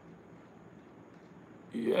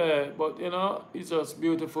 Yeah, but you know, it's just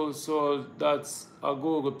beautiful soul. That's a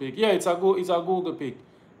Google pic. Yeah, it's a Google pic.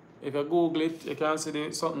 If you Google it, you can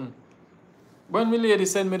see something. When my lady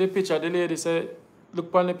sent me the picture, the lady said,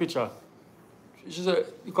 look on the picture. She said,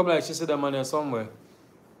 you come like she said the man here somewhere.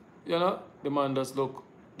 You know, the man does look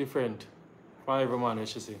different from every man that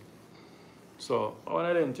she see. So, one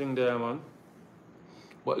of them things there, man.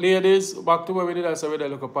 But ladies, back to where we did, I said we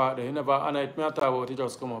did look apart there. You never, and I talk about it,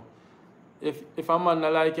 just come up. If a man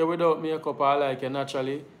not like you without makeup or like you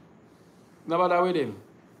naturally, never that with him.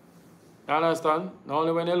 You understand? Not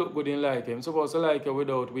only when you look good in like him, supposed to like you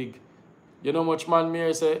without wig. You know much man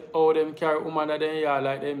may say, oh, them carry woman at their yard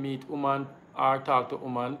like they meet woman or talk to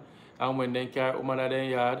woman. And when they carry woman at their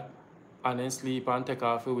yard and then sleep and take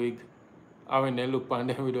off a wig. And when they look on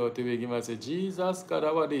them without the wig, you might say, Jesus, God,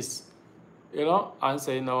 about this. You know? And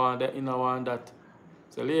say, you know, want that.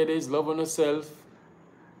 So ladies, love on yourself.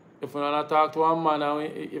 If you want to talk to a man,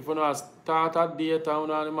 if you want to start a date and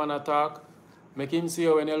you want the man to talk, make him see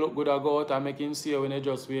you when you look good or go out and make him see you when you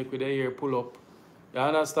just wake with the hair pull up. You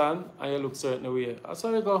understand? And you look certain way. That's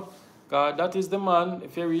how you go. Because that is the man,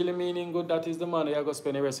 if you're really meaning good, that is the man you're going to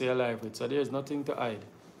spend the rest of your life with. So there's nothing to hide.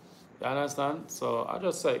 You understand? So I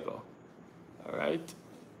just say go. Alright?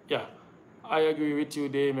 Yeah. I agree with you,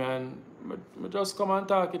 Damien. I just come and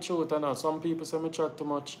talk it truth. And some people say me chat too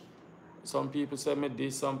much. Some people say me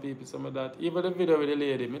this, some people say me that. Even the video with the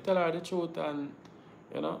lady, me tell her the truth and,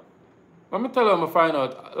 you know. When me tell her, I find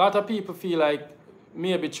out, a lot of people feel like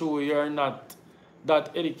maybe true you're not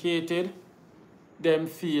that educated. Them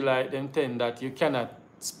feel like them tend that you cannot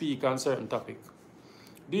speak on certain topic.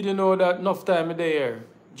 Did you know that enough time there,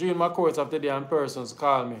 during my course of the day, and persons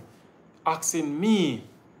call me, asking me,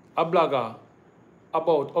 a blogger,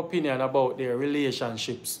 about opinion about their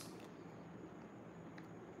relationships.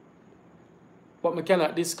 But I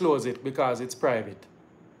cannot disclose it because it's private.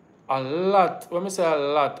 A lot, when I say a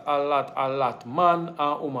lot, man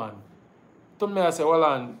and woman. To me, I say, well,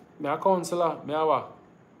 I'm a counselor,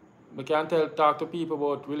 I can talk to people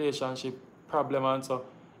about relationship problem and so.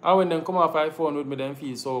 And when they come off my phone with me, they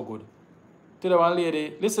feel so good. Today one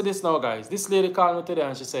lady, listen to this now guys. This lady called me today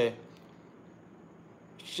and she said,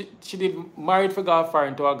 she did married for God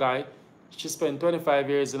foreign to a guy. She spent 25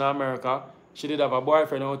 years in America. She did have a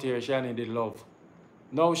boyfriend out here. She needed love.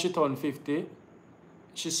 Now she turned 50.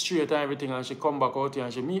 She's straight and everything and she come back out here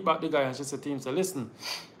and she meet back the guy and she said to him, say, listen,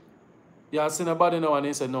 you have seen a body now? And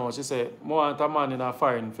he said, no. She said, I want a man in a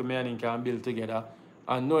foreign for me and him can build together.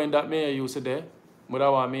 And knowing that me used to there, but I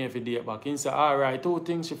want me to date back. He said, all right, 2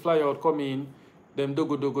 things, she fly out, come in, them do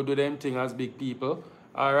them thing as big people.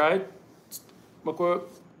 All right?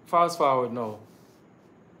 Fast forward now.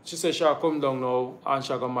 She said she'll come down now and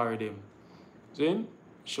she'll go marry him. See?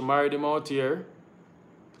 She married him out here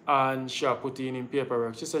and she'll put in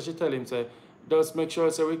paperwork. She said she tell him, say, just make sure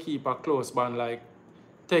say we keep a close bond, like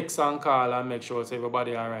text and call and make sure say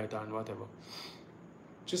everybody alright and whatever.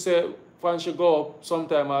 She said when she go up,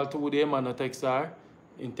 sometime I'll 2 days man text her.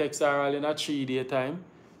 In text her all in a 3-day time.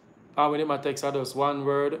 And when him text her just 1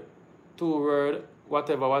 word, 2 word,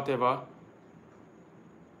 whatever, whatever.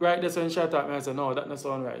 Right, that's when she attacked me. I said, no, that doesn't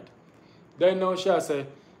sound right. Then now she say,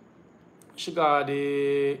 she got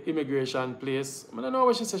the immigration place. I don't know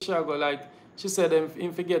what she said she go. Like, she said them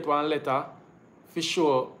if you get one letter, for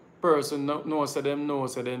sure, person know say them know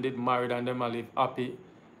say them did married and them a live happy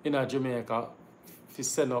in a Jamaica for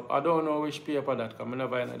send up. I don't know which paper that come. I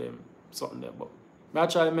never end of them something there, but I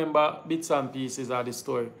try to remember bits and pieces of the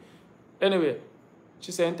story. Anyway,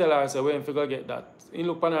 she said tell her, I said, when you go get that. He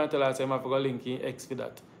look on her and tell her, I said, I go link in X for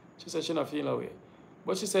that. She said she not feel away.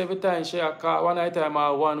 But she said every time she a call, one night time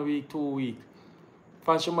 1 week, 2 week.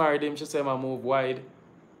 When she married him, she said I move wide.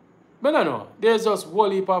 But I know, there's just whole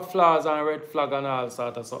heap of flaws and red flag and all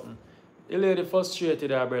sort of something. The lady frustrated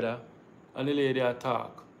her brother, and the lady a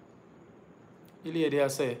talk. The lady a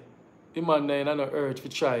say, the man there in no urge to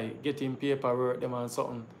try, get him paperwork them and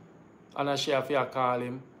something. And as she have to call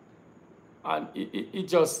him. And it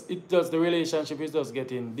just, the relationship is just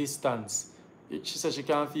getting distance. She said she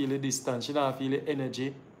can't feel the distance, she don't feel the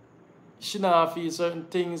energy. She don't feel certain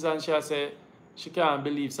things, and she say she can't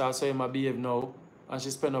believe so him behave now. And she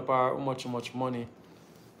spend up her much money.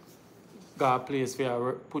 Got a place for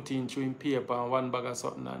her put in through in paper and one bag of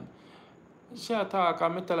something. And she talk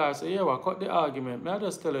and I tell her, I say, yeah, what cut the argument. I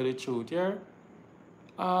just tell her the truth, yeah?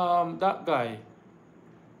 That guy,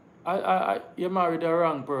 you married the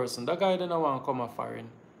wrong person. That guy didn't want to come a foreign.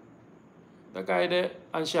 The guy there,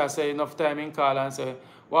 and she say enough time in call and say,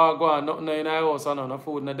 well, go on, nothing in the house or no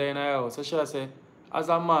food in the house. So she say, as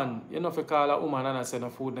a man, you know if you call a woman and I say no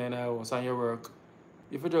food in the house and you work.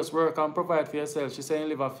 If you just work and provide for yourself, she say you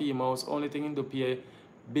live a female house, only thing you do pay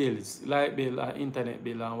bills, light bill and internet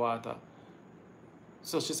bill and water.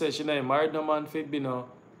 So she said she never married no man for be no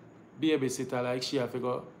babysitter like she have to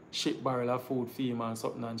go ship barrel of food for him and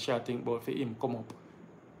something, and she think about for him come up,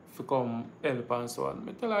 for come help and so on.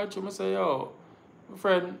 I tell her true, I say, yo, my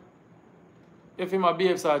friend, if him a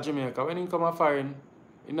behave to Jamaica, when he come a foreign,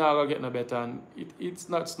 he not gonna get no better, and it's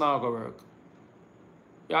not gonna work.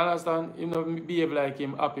 You understand? You know, behave like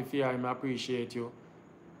him, happy for him, appreciate you.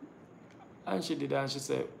 And she did, and she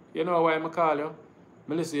said, you know why I call you?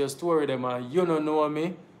 I listen to your story them and you don't know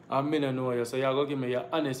me and me don't know you. So you gotta give me your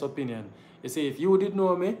honest opinion. You see, if you did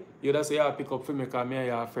know me, you'd have say you pick up for me because me and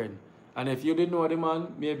your friend. And if you didn't know the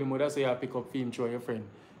man, maybe would have say you pick up for him through your friend.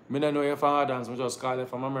 Me don't know you from Adams, I just call you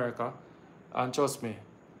from America. And trust me,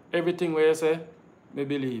 everything where you say, me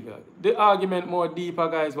believe you. The argument more deeper,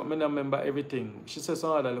 guys, but me don't remember everything. She said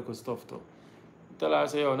some other little stuff too. Tell her, I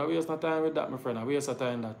say, yo, no waste no time with that, my friend. I waste no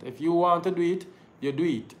time that. If you want to do it, you do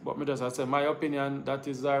it. But me just I say, my opinion, that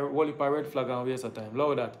is a whole heap of red flag and waste of time.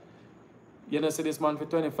 Love that. You know, see this man for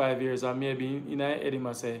 25 years and maybe in a head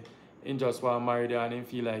him say, he just want to marry there and he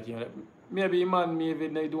feel like, you know, maybe man, maybe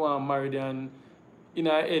they do want to marry there and in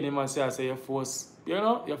a head him say, I say, you force, you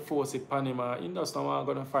know, you force it upon him and he just don't want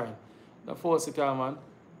to go to find. You force it on, man.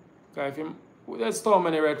 Because if him, there's so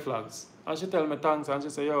many red flags. And she tell me thanks and she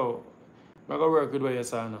say, yo, I go work with what you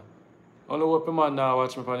say now. Only hope a man now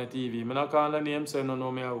watch me on the TV. I not call the name, so I don't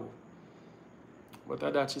know me who. But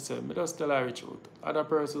at that she said, I just tell her the truth. Other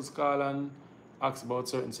persons call and ask about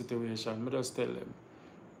certain situation. I just tell them.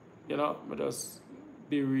 You know, I just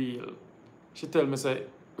be real. She tell me, say,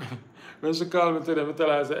 when she call me to them, I tell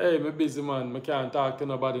her, I say, hey, I'm busy man, I can't talk to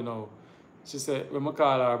nobody now. She said, when I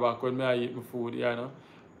call her back, when I eat my food, you know.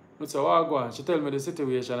 I say, what go on? She tell me the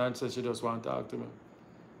situation and said she just want to talk to me.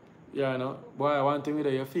 Yeah, no. Boy, one thing with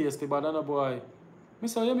her, you're feisty, but I know, boy. I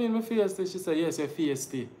said, you mean me feisty? She said, yes, you're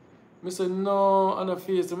feisty. I said, no, I'm not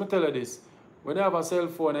feisty. I tell her this. When you have a cell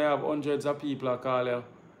phone, you have hundreds of people that call you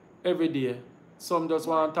every day. Some just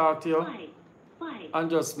want to talk to you and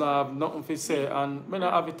just not have nothing to say. And I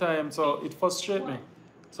don't have the time, so it frustrates me.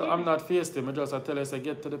 So I'm not feisty. I just tell her, say,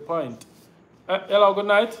 get to the point. Hello, good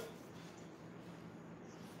night.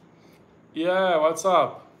 Yeah, what's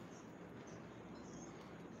up?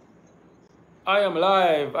 I am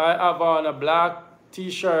live. I have on a black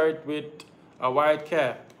t-shirt with a white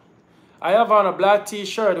cap. I have on a black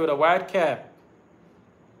t-shirt with a white cap.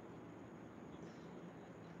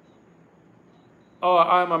 Oh,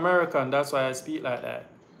 I'm American. That's why I speak like that.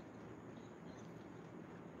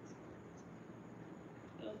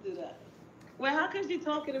 Don't do that. Well, how come she's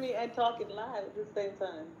talking to me and talking live at the same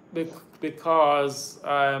time? Because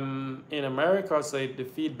I'm in America, so the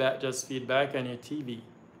feedback just feedback on your TV.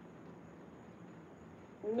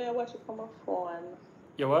 May I watch it from my phone?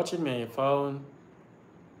 You're watching me on your phone?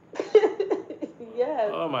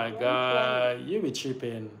 Yes. Oh my God, you be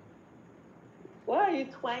tripping. Why are you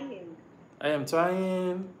twanging? I am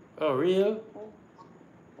twanging. Oh, real?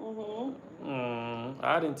 Mm-hmm.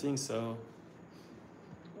 I didn't think so.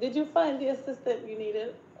 Did you find the assistant you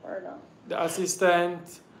needed or no? The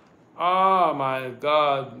assistant, oh my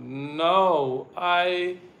God, no.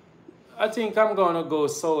 I think I'm gonna go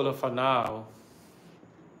solo for now.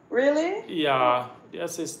 Really? Yeah, the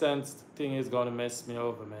assistant thing is gonna mess me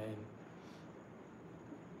over, man.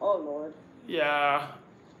 Oh Lord. Yeah,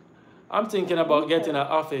 I'm thinking about getting an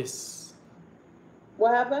office.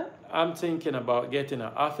 What happened? I'm thinking about getting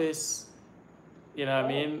an office. You know what I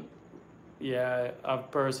mean? Yeah, have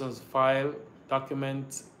persons file,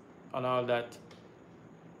 document, and all that.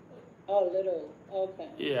 Oh, little. Okay.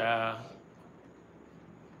 Yeah.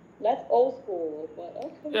 That's old school, but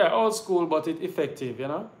okay. Yeah, old school, but it effective, you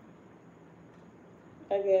know?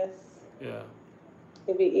 I guess. Yeah.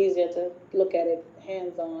 It'd be easier to look at it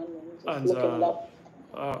hands-on and just looking it up.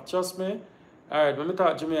 Trust me. All right, let me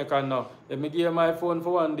talk Jamaican now. Let me give you my phone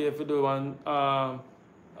for one day if you do one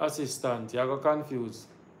assistant. You're confused.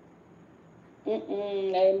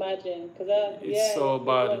 I imagine. Because It's so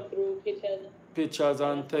bad. going through Pictures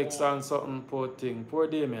and text and something, poor thing. Poor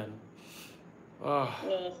Damien. Yeah,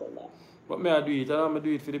 that's a lot. But me I do it, and I'm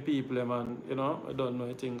do it for the people, man. You know, I don't know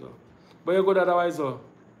anything. But you're good otherwise, though.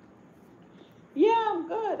 Yeah, I'm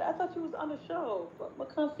good. I thought you was on the show, but I'm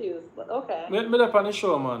confused. But okay. Me up on the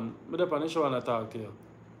show, man. Me up on the show and I talk to you.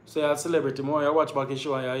 So you're a celebrity, more you watch back the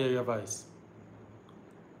show and you hear your voice.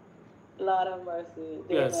 Lord have mercy.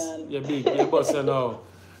 Yes, Damon. you're big. You're busting now. All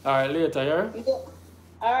right, later, yeah?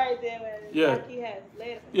 All right, Damon. Yeah. Talk to you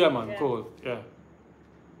later. Yeah, man, cool. Yeah.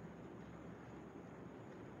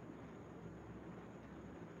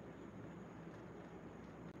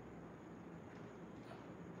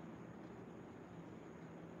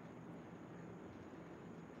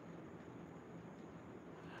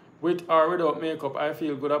 With or without makeup, I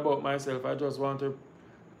feel good about myself. I just want to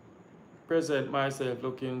present myself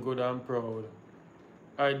looking good and proud.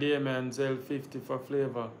 I Damien, sell 50 for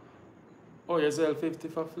flavor. Oh, you sell 50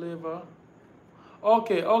 for flavor?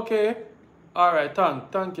 Okay. All right,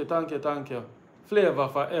 thank you. Flavor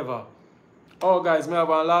forever. Oh, guys, I have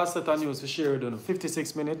one last set of news to share with you.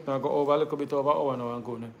 56 minutes, I go over a little bit over hour now and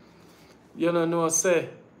go now. You know, say,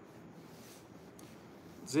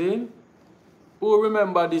 Zane, who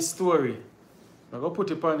remember this story? I'm going to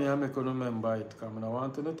put it on here and make you remember it, because I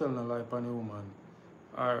want to tell no lie upon the woman.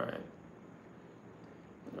 All right.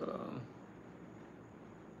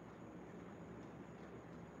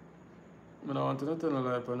 I want to tell no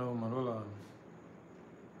lie upon the woman. Hold on.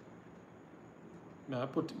 I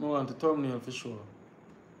want the thumbnail for sure.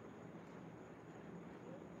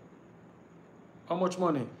 How much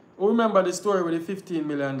money? Who remember the story with the $15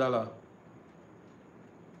 million?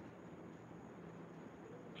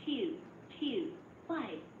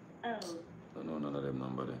 I don't know none of them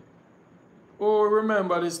number there. Oh,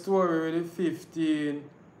 remember the story with the $15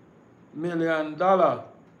 million?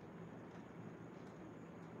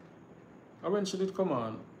 And when she did come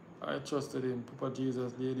on, I trusted him. Papa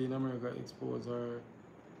Jesus, Lady in America, expose her.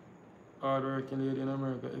 Hard-working Lady in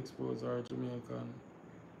America, expose her Jamaican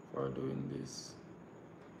for doing this.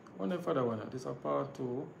 One for the one. This is a part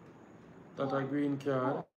 2. That a green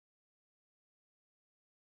card.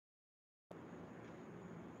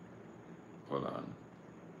 Hold on.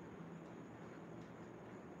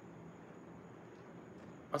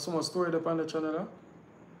 I saw a story up on the channel, huh?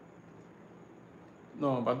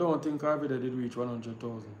 No, but I don't think our video did reach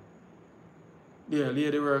 100,000. Yeah,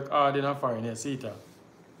 lady work hard in a foreign, yeah, see that.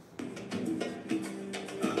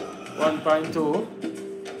 1.2.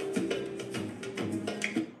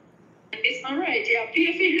 It's alright, yeah,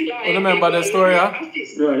 pay for You remember the story, huh?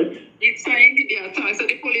 Right. It's fine, the attack. So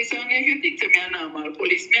the police, and if you think to me a normal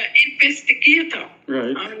police, me an investigator.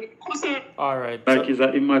 Right. And because Alright. like it's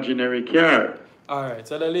an imaginary car. Alright,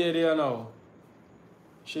 so the lady here now,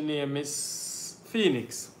 she named Miss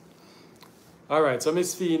Phoenix. Alright, so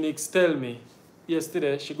Miss Phoenix tell me,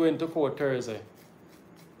 yesterday she going to court Thursday.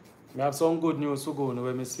 I have some good news to go on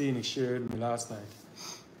where Miss Phoenix shared with me last night.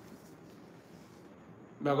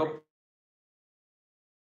 No,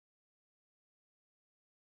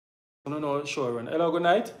 sure. Hello, good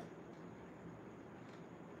night.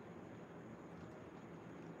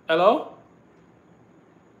 Hello?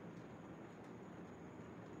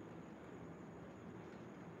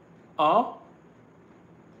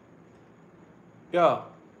 Yeah.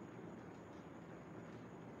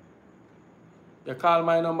 You call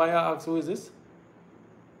my number and ask who is this?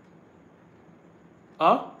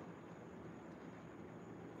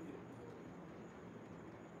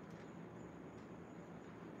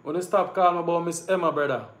 When you stop calling about Miss Emma,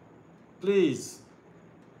 brother. Please.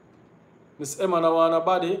 Miss Emma don't want a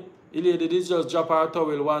body. The lady did just drop her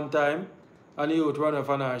towel one time and the youth run off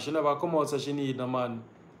on her. She never come out so she need no man.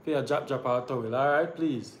 for your drop our towel, alright,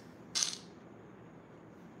 please.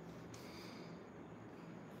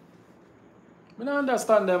 I don't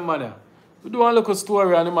understand them, man. We do one local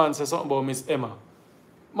story and the man say something about Miss Emma.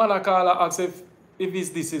 Man, I call her, ask if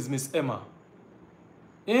this is Miss Emma.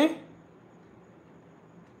 Eh?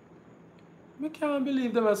 I can't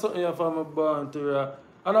believe them as something here from a born to her.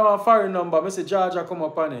 And I have a foreign number. I say Georgia come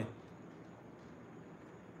up on it.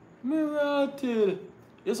 Me right till.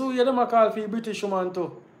 You see them a call for British woman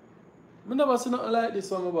too. I never see nothing like this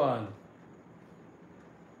from a born.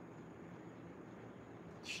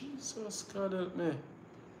 Jesus God help me.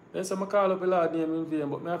 They say I call up a lad name in vain,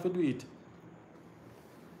 but I have to do it.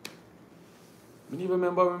 I don't even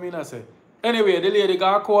remember what I say. Anyway, the lady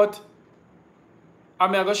got caught.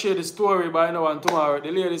 I'm going to share the story by now and tomorrow. The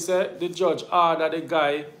lady said the judge ordered the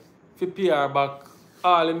guy to pay her back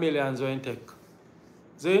all the millions when he take.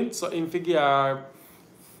 See? So him figure her,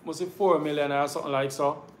 must be 4 million or something like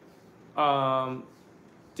so.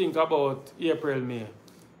 Think about April, May.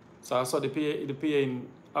 So I saw the paying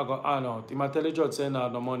I got on out. He might tell the judge saying no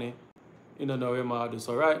money. You don't know what I do.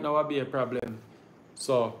 So right now will be a problem.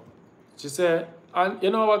 So she said, and you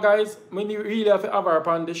know what guys, when you really have to have her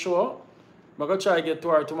upon the show, I'm going to try to get to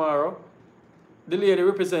her tomorrow. The lady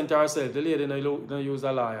represents herself. The lady don't use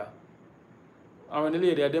a lawyer. And when the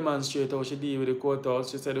lady demonstrated how she deal with the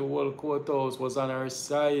courthouse, she said the whole courthouse was on her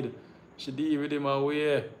side. She deal with him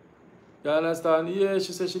away. You understand? Yeah,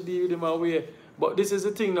 she said she deal with him away. But this is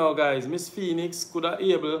the thing now, guys. Miss Phoenix could have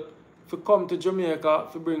able to come to Jamaica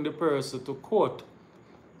to bring the person to court.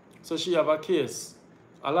 So she have a case.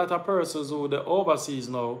 A lot of persons who the overseas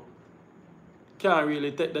now can't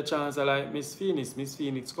really take the chance of like Miss Phoenix. Miss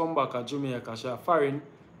Phoenix come back at Jamaica. She a foreign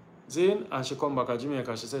Zane and she come back at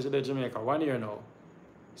Jamaica. She said she did Jamaica 1 year now.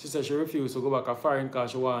 She said she refused to go back to foreign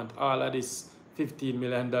because she want all of this $15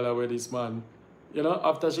 million with this man. You know,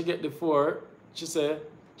 after she get the 4, she said,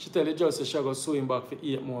 she tell the judge that she go sue him back for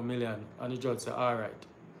 8 more million. And the judge said, alright.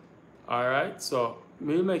 Alright, so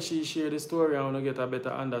we'll make sure she share the story and we'll get a better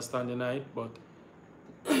understanding tonight. But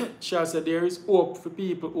she said there is hope for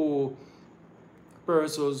people who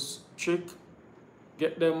persons trick,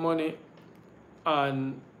 get them money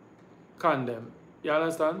and con them. You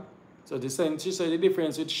understand? So the sense, she said the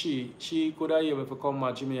difference with she could have able to come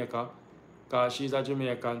to Jamaica because she's a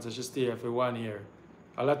Jamaican, so she stay here for 1 year.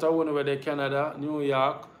 A lot of women where they Canada, New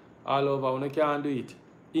York, all over, when they can't do it.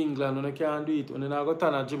 England, when they can't do it, when they not go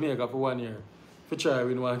to Jamaica for 1 year for try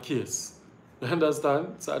win one case. You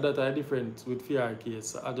understand? So that's a difference with fear case.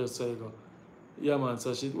 So I just say go. Yeah man,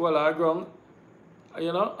 so she well I ground.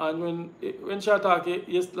 You know, and when she talked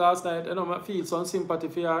last night, you know, I feel some sympathy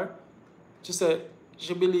for her. She said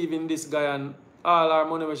she believed in this guy and all her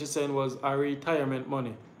money what she saying was her retirement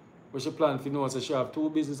money. But she planned for know, so she have 2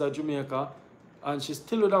 businesses at Jamaica and she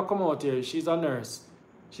still would have come out here. She's a nurse.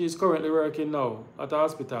 She's currently working now at a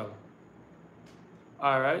hospital.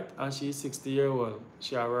 Alright, and she's 60 years old.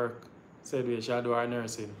 She at work. Said we she do her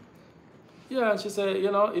nursing. Yeah, and she said,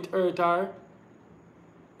 you know, it hurt her.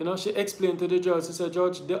 You know, she explained to the judge, she said,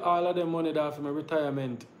 Judge, all of the money that for my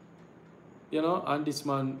retirement, you know, and this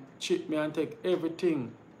man cheat me and take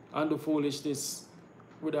everything and do foolishness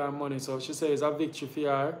with her money. So she said it's a victory for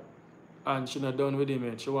her and she not done with him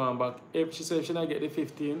yet. She want back. She said if she not get the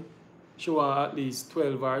 15, she want at least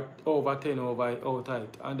 12 or over 10 over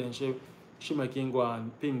outright. And then she make him go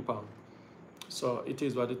and ping pong. So it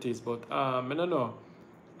is what it is. But I don't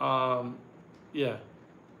know. Yeah.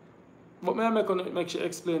 But may I make she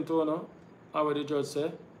explain to her now how the judge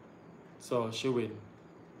say? So she win.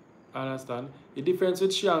 Understand? The difference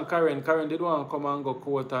with she and Karen did want to come and go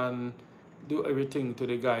court and do everything to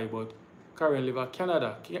the guy, but Karen live in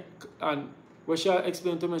Canada. And when she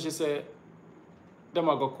explained to me, she said, them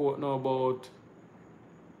I go court now about,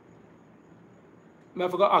 I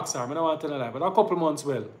forgot to ask her, I don't want to tell her lie, but a couple months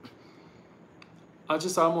well. And she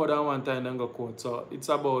saw more than 1 time then go court, so it's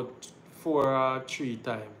about 4 or 3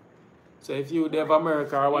 times. So if you live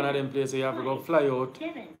America or one of them places, you have to go fly out.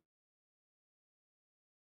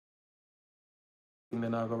 And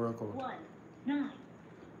then I go work out. 1, 9.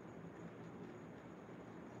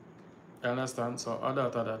 You understand? So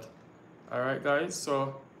that. Alright guys,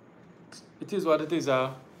 so it is what it is.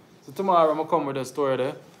 So tomorrow I'm gonna come with a story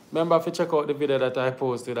there. Remember if you check out the video that I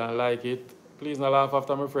posted and like it. Please not laugh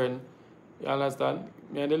after my friend. You understand?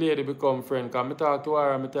 Me and the lady become friend. Because I talk to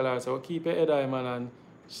her and I tell her, so keep your head high man, and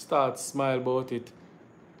she starts smile about it.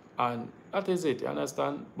 And that is it, you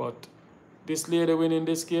understand? But this lady winning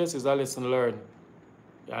this case is a lesson learned.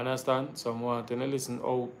 You understand? So I want to listen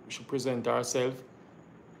how she present herself.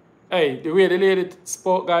 Hey, the way the lady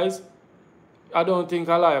spoke, guys, I don't think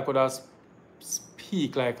a liar could have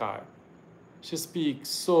speak like her. She speaks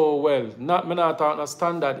so well. Me not talk no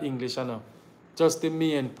standard English, you know. Just the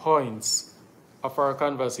main points of our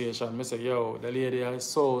conversation. Me say, yo, the lady is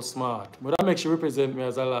so smart. But that makes she represent me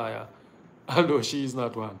as a liar, although she is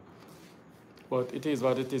not one. But it is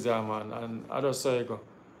what it is, yeah, man. And I just say, go.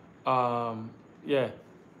 Yeah.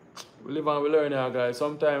 We live and we learn here, guys.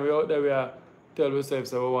 Sometimes we out there, we are tell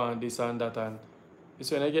ourselves that we want this and that. And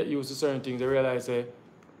it's when I get used to certain things, I realize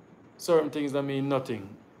certain things that mean nothing.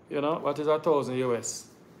 You know, what is 1,000 US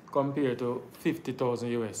compared to 50,000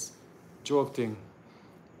 US? Joke thing.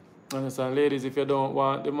 Understand, ladies, if you don't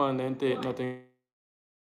want the man, then take nothing.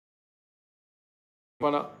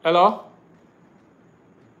 Hello?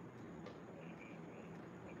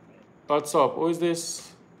 What's up? Who is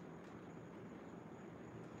this?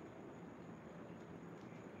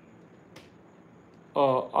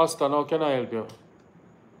 Oh, Aston, how can I help you?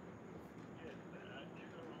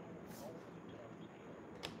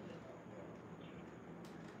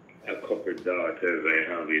 A couple daughters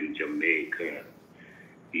I have in Jamaica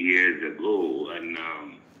years ago, and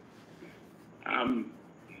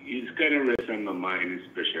it's kind of rest on my mind,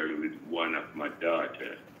 especially with one of my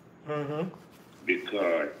daughters,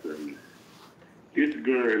 because this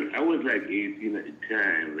girl, I was like 18 at the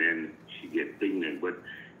time when she get pregnant, but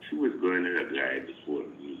she was going to a guy before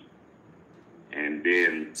me, and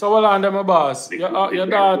then. So hold on, my boss. Your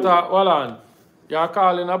daughter, hold on. You're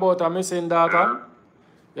calling about a missing daughter?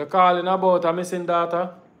 You're calling about a missing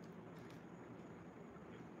daughter?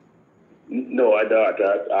 No, a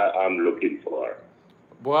daughter I'm looking for.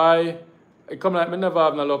 Boy, it come like me never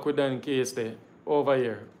have no luck with them case there, over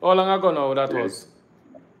here. How long ago now that was?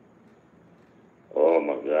 Oh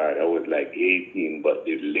my God, I was like 18, but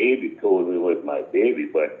the lady told me it was my baby,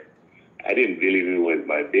 but I didn't believe it was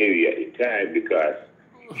my baby at the time because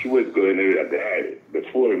she was going to a guy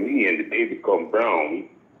before me and the baby come brown.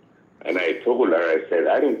 And I told her, I said,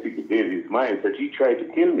 I don't think the baby is mine. So she tried to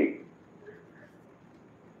kill me.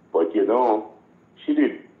 But you know, she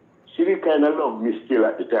did kind of love me still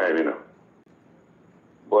at the time, you know.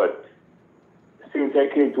 But since I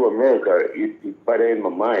came to America, it put in my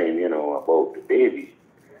mind, you know, about the baby.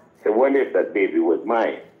 So I wonder if that baby was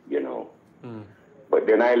mine, you know. But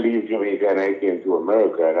then I leave Jamaica and I came to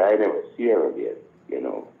America and I never see her again, you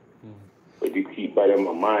know. But it keep in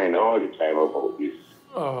my mind all the time about this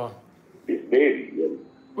baby. You know?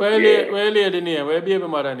 Where lady name? Where baby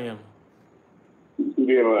mother name?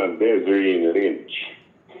 Beverly Lynch.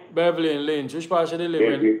 Beverly Lynch. Which part should they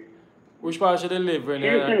live in? Which part should they live in? She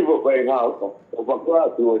used to live up by house, up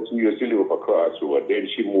across the road. She used to live up across the road. Then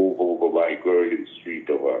she moved over by Gurley Street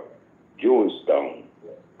over Jonestown.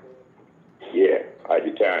 Yeah, at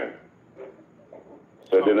the time.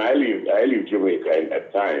 So then I leave Jamaica at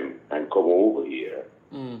that time and come over here.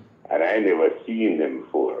 And I never seen them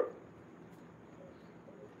before.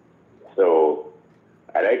 So,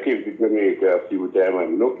 and I came to Jamaica a few times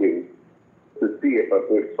and looking to see if I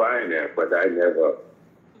could find her, but I never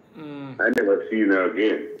seen her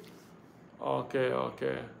again. Okay.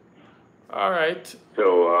 All right.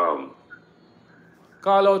 So,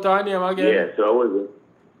 call out her name again. Yeah, so I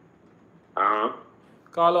was,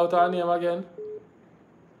 call out her name again.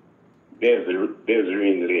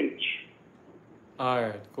 Desiree Lynch. All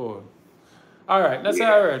right, cool. All right, that's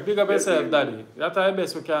all right. Big up yourself, Daddy. That's the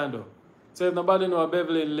best we can do. So if nobody know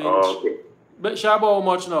Beverly Lynch. Oh, okay. But she about how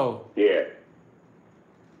much now? Yeah.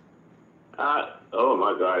 Oh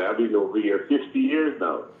my God, I've been over here 50 years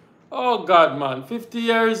now. Oh God, man, 50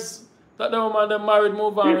 years. That the woman they married,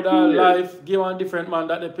 move on with her life, give one different man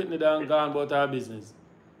that they pitney down, gone about her business.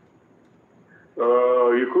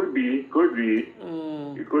 Oh, you could be.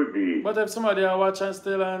 You could be. But if somebody are watching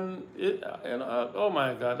still and, oh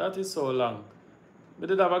my God, that is so long. We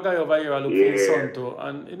did have a guy over here look for his son too,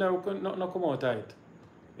 and he never could not come out right.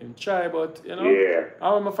 Him try, but you know. Yeah.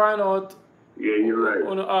 And when I find out, yeah, you're right.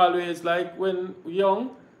 When always like when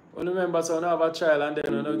young, when remember so have a child and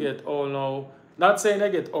then when you get old now. Not saying they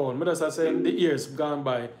get old, but just saying the years gone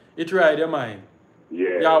by, it ride your mind.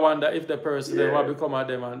 Yeah. You wonder if the person they will become at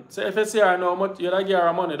them and so if you see her now much you don't give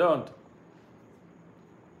her money, don't?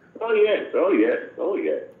 Oh yes.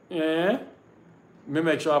 Yeah. Me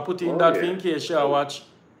make sure I put in that in case she watch,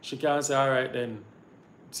 she can say, alright then.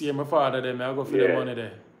 See my father then I go for the money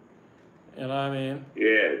there. You know what I mean?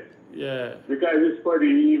 Yeah. Yeah. Because it's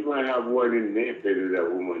funny, even I have one in Naples, a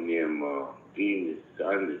woman named Venus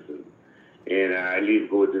Anderson. And I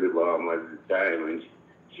go to the Bahamas at the time and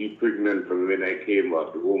she pregnant from when I came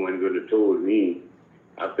up. The woman gonna told me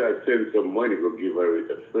after I sent some money to give her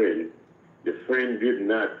with a friend, the friend did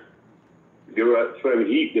not they were trying to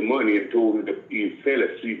eat the money and told me that he fell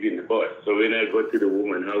asleep in the bus. So when I got to the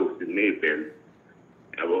woman's house in Maypen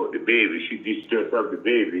about the baby, she distressed of the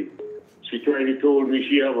baby. She tried to told me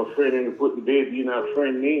she have a friend and put the baby in her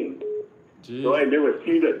friend's name. Jeez. So I never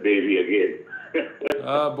see that baby again.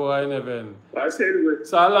 Boy, never. I said it was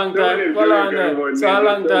so a long time, so a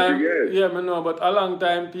long time, yeah, me know, but a long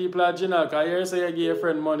time people are Gina, because you say you give a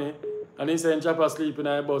friend money and he saying chop asleep in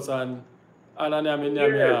a bus and yam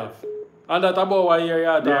half. And that about what year you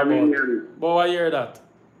are talking about? About what year that?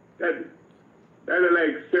 That is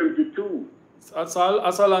like 72. That's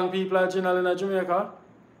how long people are Gina in Jamaica?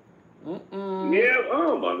 Yeah,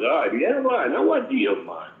 oh my God, yeah, man. Now what do you,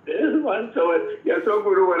 man? This man, so you're so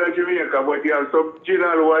good over at Jamaica, but you have some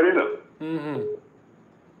general one, you know.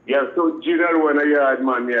 You have some general one, yard,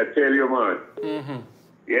 man, I tell you, man.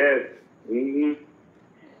 Yes.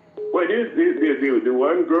 But the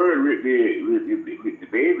one girl with the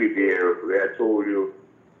baby there, where I told you,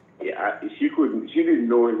 yeah, she didn't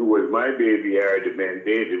know if it was my baby or the man's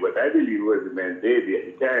baby, but I believe it was the man's baby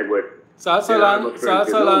at the time, but So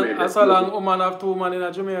that's a long woman have 2 men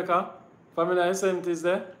in Jamaica? Family incentives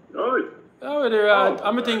there? No. How they rat?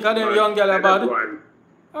 I think of them young girl about it.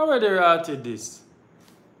 How they ratted this?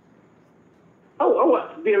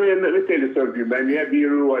 Let me tell you something, man. You have the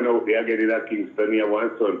one out there getting at Kingston. You have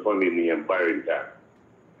one son funding me in Barrington.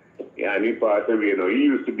 Yeah, and he passed away, you know. He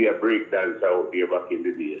used to be a break dancer out there back in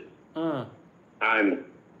the days. And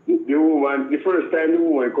the woman, the first time the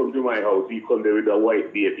woman come to my house, he come there with a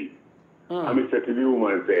white baby. And I said to the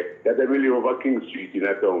woman, that I live over King Street in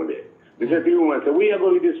a town there. I said to the woman, we are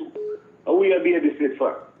going to this, we are babysit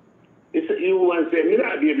for. The woman said, me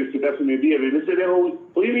not babysit, that's my baby. I said, oh,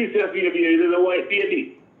 you mean say baby, it is a white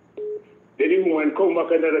baby. Then the woman come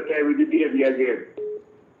back another time with the baby again.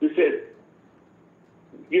 He said,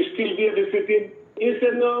 you still babysitting? He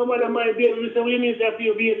said, no, madam, my baby. I said, what do you mean say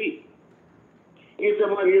your baby? He said,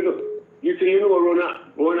 man, you know. You say, you know, around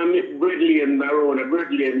a bread lane, around a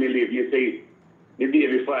bread lane, me live, you say, the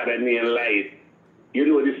baby father name lied. You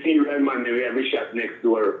know, the serial man, we have a shop next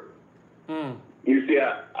door. You say,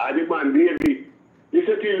 the man baby. You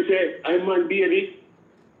say to him, say, I'm man baby.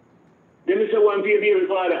 Then you say, one baby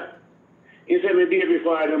father. He said, my baby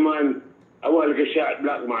father, man, I want like a short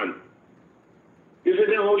black man. You say,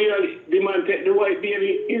 then how the man take the white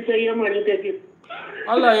baby? He say, yeah, man, you take it.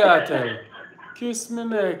 Allah ya tell. Kiss me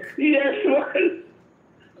neck. Yes, man.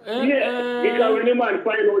 Because when the man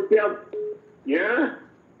find out them, yeah?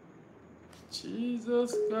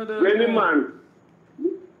 Jesus God. When the man,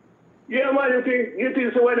 yeah, man, you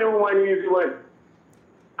think so when the woman is one.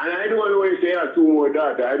 And I don't know if they have 2 more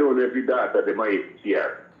daughters. I don't know if the daughter they might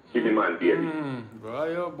here. See the man baby.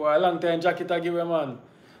 Boy, a long time jacket I give a man.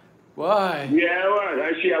 Why? Yeah, man.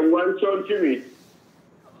 And she have 1 son to me.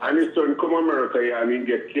 And his son come America here and he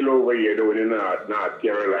get killed over here down in North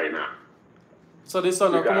Carolina. So the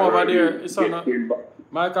son will come over there.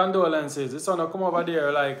 My condolences. The son will come over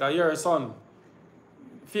there like your son.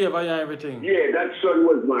 Favor you and everything. Yeah, that son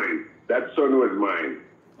was mine. That son was mine.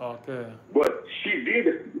 Okay. But she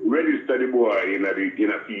did register the boy in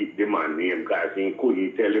the man name because he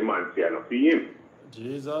couldn't tell the man say enough for him.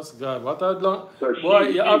 Jesus God. What a long... So boy,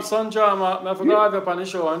 you have some drama. I forgot to have you on the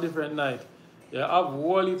show on different night. You have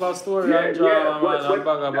whole heap of story and drama, man, and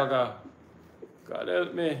baga. God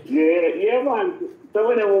help me. Yeah, man. Some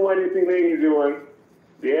of them women you think they easy one.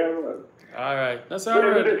 Yeah, man. Alright. That's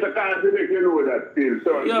alright. It's a chance to make you know that still.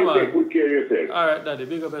 So yeah, you man. take good care of yourself. Alright, Daddy.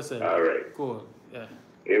 Big up yourself. Alright. Cool. Yeah.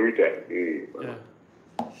 Every time.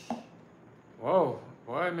 Yeah. Wow.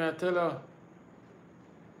 Boy, may I tell her.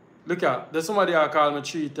 Look at, there's somebody I call me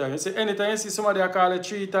 3 times. You see, anytime you see somebody I call it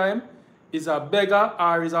 3 times, is a beggar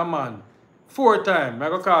or is a man. 4 times, I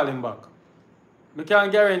go call him back. I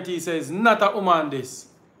can't guarantee say it's not a woman this.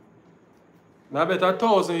 I bet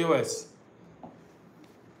 1,000 US.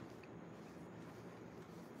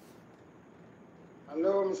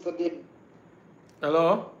 Hello, Mr. D.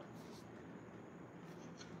 Hello?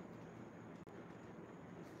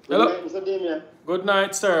 Good night, Mr. Damien. Good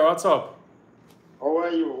night, sir. What's up? How are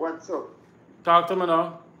you? What's up? Talk to me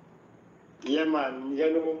now. Yeah, man.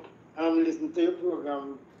 You know, I'm listening to your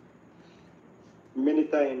program many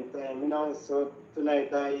times, you know. So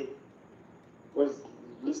tonight I was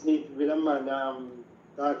listening with a man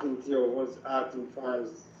talking to you, was asking for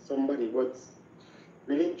somebody, but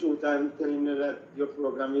really in truth, I'm telling you that your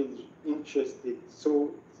program is interested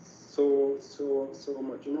so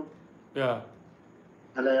much, you know. Yeah.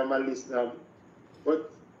 And I am a listener.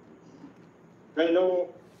 But right now,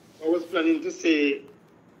 I was planning to say,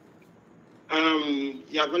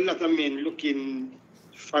 you have a lot of men looking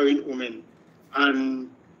for foreign women. And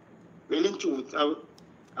Well, in truth, I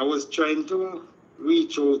was trying to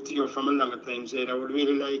reach out to you from a longer time, saying I would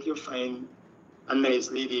really like you find a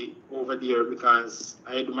nice lady over there because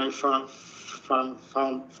I do my farming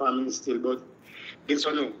still, but guess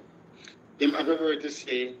what now? Them have a word to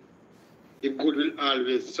say, the good will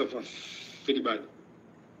always suffer for the bad.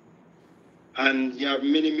 And you have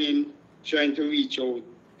many men trying to reach out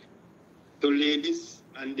to ladies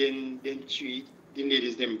and then treat the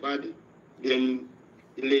ladies them bad. Then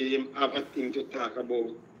the ladies them have a thing to talk about.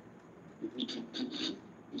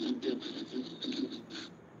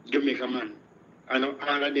 Jamaica man. And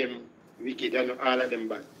all of them wicked and all of them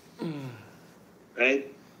bad.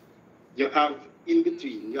 Right? You have in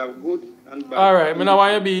between. You have good and bad. All right, I don't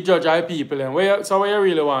want you to be judge of people. Then. So what you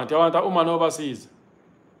really want? You want a woman overseas?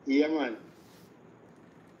 Yeah, man.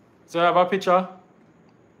 So you have a picture?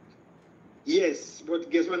 Yes, but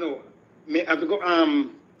guess what now? I have to go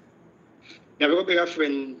beg a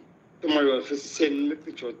friend tomorrow to send me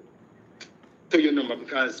picture to your number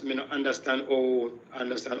because I don't understand how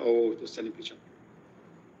to send a picture.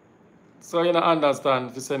 So you don't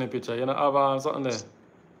understand to send a picture? You don't have something there?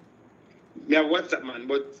 I have WhatsApp, man,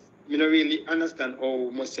 but I don't really understand how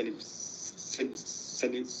much send a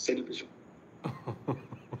picture.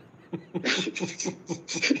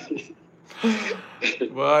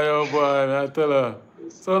 Boy, oh boy, I tell her.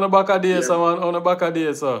 So on the back of days, man, on the back of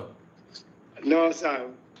days, sir. No, sir.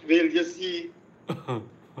 Well, you see,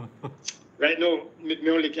 right now, me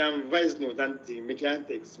only can voice note and thing. Me can't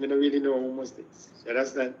text. Me don't really know how much text. You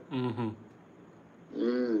understand?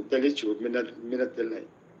 Tell the truth. Me not tell lie.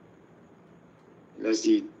 You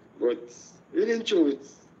see, but really in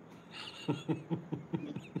truth,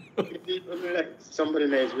 like somebody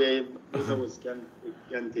nice way, most can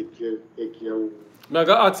take care of. I'm going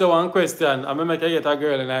to ask you one question. I'm going to make you get a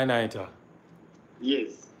girl in the night.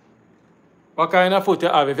 Yes. What kind of foot you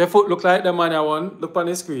have? If your foot look like the man I want, look on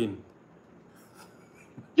the screen.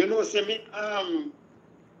 You know, say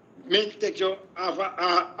me take you off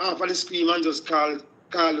of the screen and just call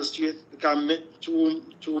you straight because me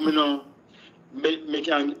know me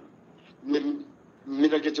can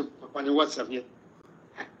not get you on the WhatsApp yet.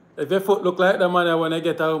 If your foot look like the man I want to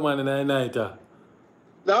get a woman in the night.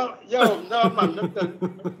 No, man.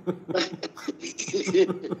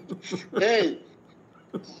 Hey,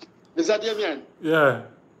 is that your man? Yeah.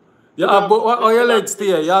 You have what are your legs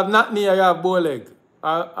there? You have not knee or you have bow leg?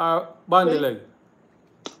 Or bandy leg?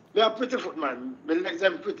 Me have pretty foot, man. My legs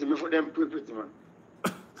are pretty. My foot them pretty, man.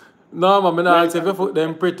 No, man. I ask if your foot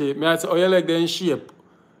them pretty. I ask, your leg them shape?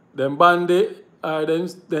 Them bandy or them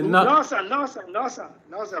not? No, sir.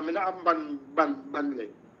 Me not have bandy leg.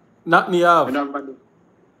 Not knee you have? Me not have bandy.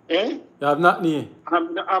 Eh? You have not knee? I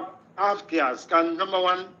have half cars. Because number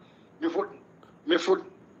one, my foot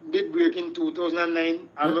did break in 2009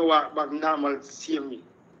 and I walk back normal same me.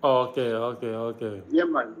 Okay. Yeah,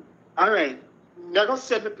 man. All right. I'm going to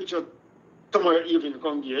send the picture tomorrow evening.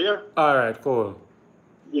 Come here, yeah? All right, cool.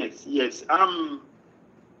 Yes.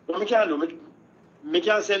 What I can do, I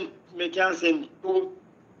can send two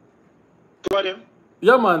of them.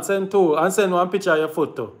 Yeah, man, send two and send one picture of your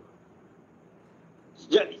foot too.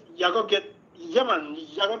 Yeah, you're going to get. Yeah, man,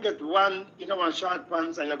 you're going to get one, one short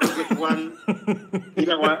pants and you're going to get one,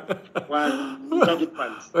 one jacket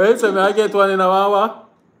pants. Wait, so I get one in a what?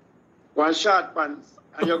 One short pants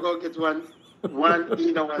and you're going to get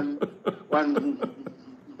one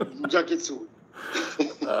jacket suit.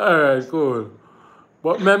 Alright, cool.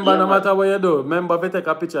 But remember, no matter what you do, remember if you take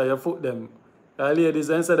a picture of your foot them. The ladies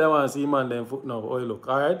then say they want to see man them foot now. How you look,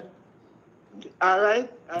 alright? Alright.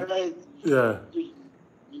 Yeah.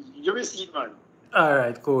 You receive, man.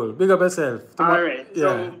 Alright, cool. Big up yourself. Alright. Yeah.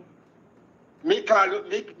 So, me talk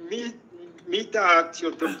to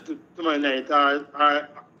you tomorrow night or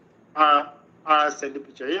send the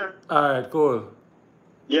picture, yeah? Alright, cool.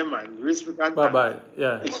 Yeah, man. Respect and bye.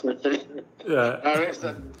 Yeah. Yeah. Alright,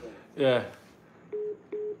 yeah.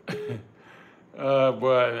 Oh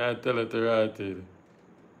boy, I tell it right.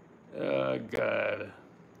 Oh God.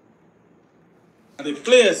 The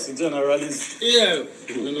place in general is here.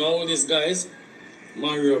 You know all these guys.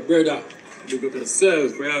 Mario, brother. Look up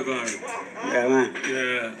yourself. Where you going? Yeah, man.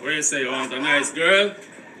 Yeah. What you say? You want a nice girl?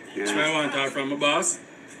 Yeah. Which I want her from my boss?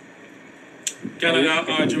 Canada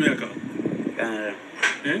or Jamaica? Canada.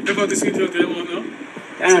 Eh? Look at the sweet to you want now?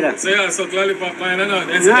 Canada. So yeah, suck lollipop, man. No.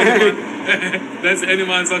 That's any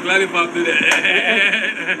man suck lollipop today.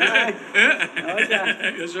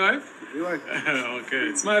 You sure? Sure.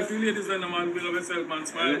 Okay. Smile for ladies then, man. Build up yourself, man.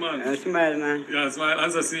 Smile, man. Smile, man. Yeah, smile.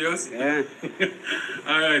 Answer serious? Yeah.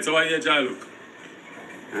 Alright, so what age you look?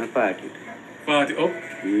 I'm 40. 40 up?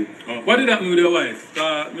 Oh, what did happen with your wife?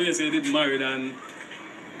 Because me say you did married and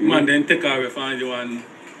man then take her away from you and...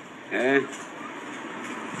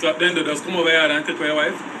 So then they just come over here and take away your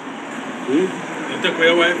wife? They take away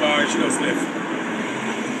your wife or she just left?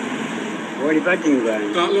 What the patting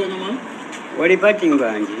band? Can't load no man? What the patting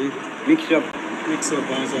band? Mixup. Mixup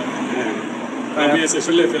and something. And me say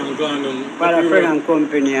she left you and gone down. Para friend and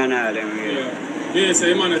company and all them. Yeah. Me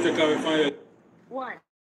say man take away from you. 1.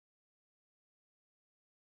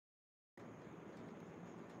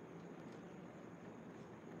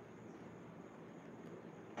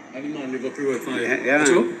 And the man live up the road from you. Yeah, man.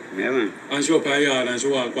 Yeah, man. And she up her yard and she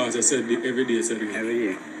walk past and said every day, Every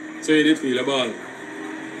day. So you did feel a ball?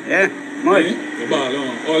 Yeah, much. The ball,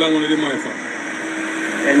 how long will you do my for?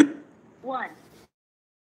 1.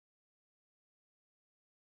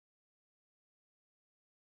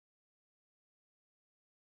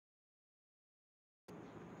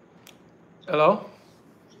 Hello?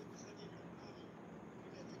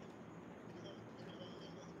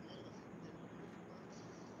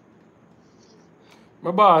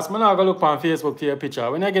 My boss, I'm not going to look on Facebook for your picture.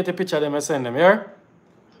 When I get a picture, then I send them, yeah?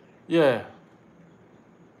 Yeah.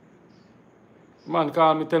 Man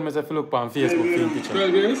call me, tell me if you look on Facebook for your picture.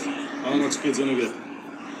 12 years? How much kids you get?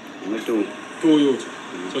 2. 2 youth.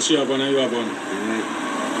 So she have one and you have one?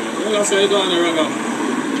 Okay. Well, that's why you go on the ragga.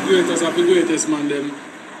 Greatest of the greatest man, them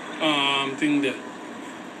thing there.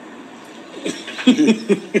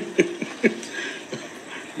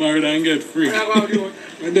 Married and get free.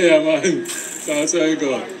 We're there, man. So that's how you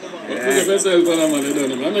go. But put up yourself on a man, you don't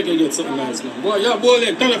know. I'm making you get something nice, man. Boy, yeah, boy,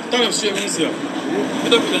 leg. Turn up straight, man, see ya.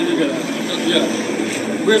 Get up and together. Yeah.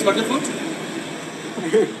 Brace back your foot.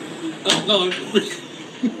 No.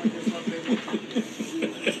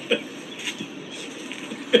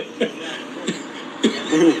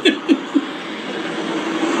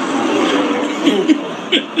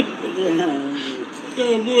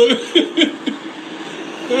 Yeah, boy.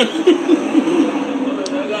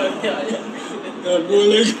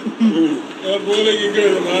 That boy like you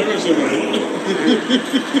girl in my Russia, man.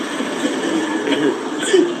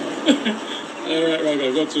 Alright, Raga,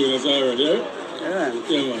 got you, that's alright, yeah?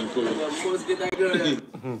 Yeah, man, cool.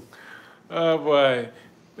 Oh boy.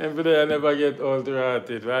 Every day I never get old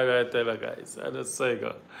hearted. Right, I tell you guys. I just say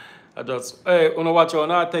God. Hey, wanna watch you,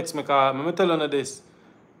 wanna text me, cause let me tell you this.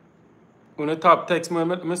 When you top text me,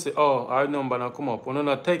 I say, oh, our number now come up. When you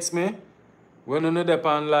not text me, when you dep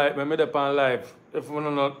on live, when me dep on live, if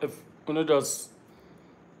you just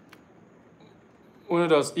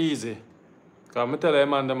easy. Because I tell you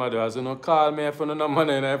man them do, as you know, call me if you don't have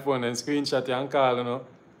money in your phone and screenshot you and call, you know,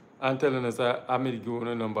 and telling us that I made you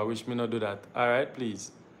a number, which me not do that. Alright,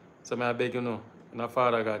 please. So I beg you know, in a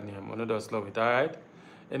Father God name, you just love it, alright?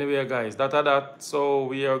 Anyway guys, that. So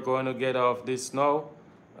we are going to get off this now.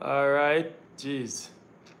 Alright, jeez.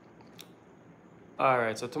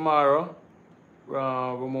 Alright, so tomorrow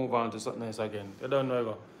we'll move on to something else again. You don't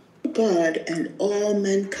know. God and all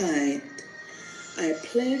mankind, I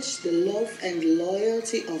pledge the love and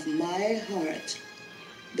loyalty of my heart,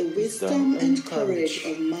 the wisdom and courage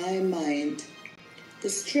of my mind, the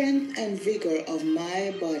strength and vigor of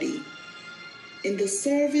my body. In the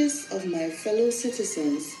service of my fellow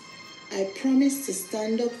citizens, I promise to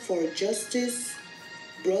stand up for justice,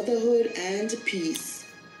 brotherhood, and peace,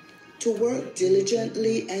 to work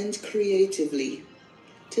diligently and creatively,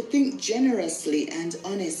 to think generously and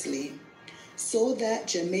honestly, so that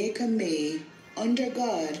Jamaica may, under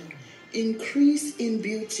God, increase in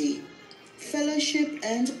beauty, fellowship,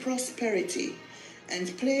 and prosperity,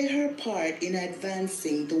 and play her part in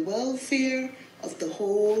advancing the welfare of the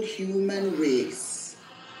whole human race.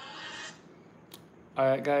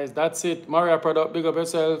 Alright guys, that's it. Maria Product, big up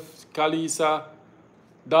yourself. Kalisa,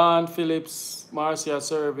 Don Phillips, Marcia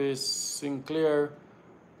Service, Sinclair,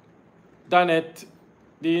 Danette,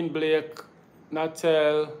 Dean Blake,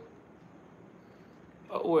 Natel,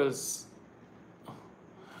 who else?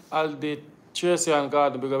 Aldi, Tracy and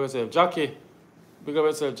Garden, big up yourself. Jackie, big up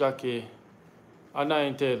yourself, Jackie.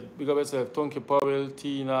 Anointed, big up yourself. Tonky Powell,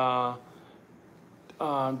 Tina,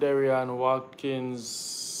 Darian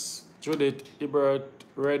Watkins, Judith Ebert,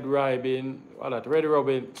 Red Robin, what that? Red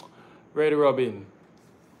Robin.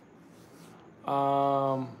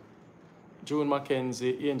 June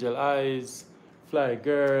Mackenzie, Angel Eyes, Fly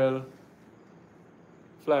Girl,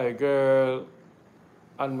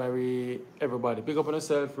 Anne Marie, everybody. Big up on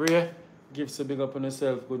yourself. Ray, gives a big up on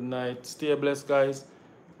yourself. Good night. Stay blessed, guys.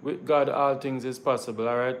 With God, all things is possible,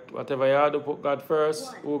 all right? Whatever you do, put God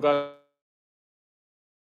first. Who God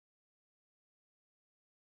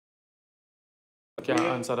Can't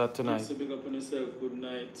answer that tonight. So big up on yourself. Good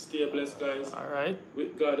night. Stay blessed, guys. All right.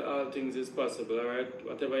 With God, all things is possible. All right.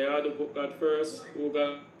 Whatever you do, put God first. Who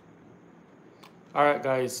God. All right,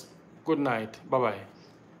 guys. Good night. Bye bye.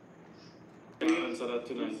 Can't answer that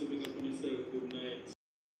tonight. So big up on yourself. Good night.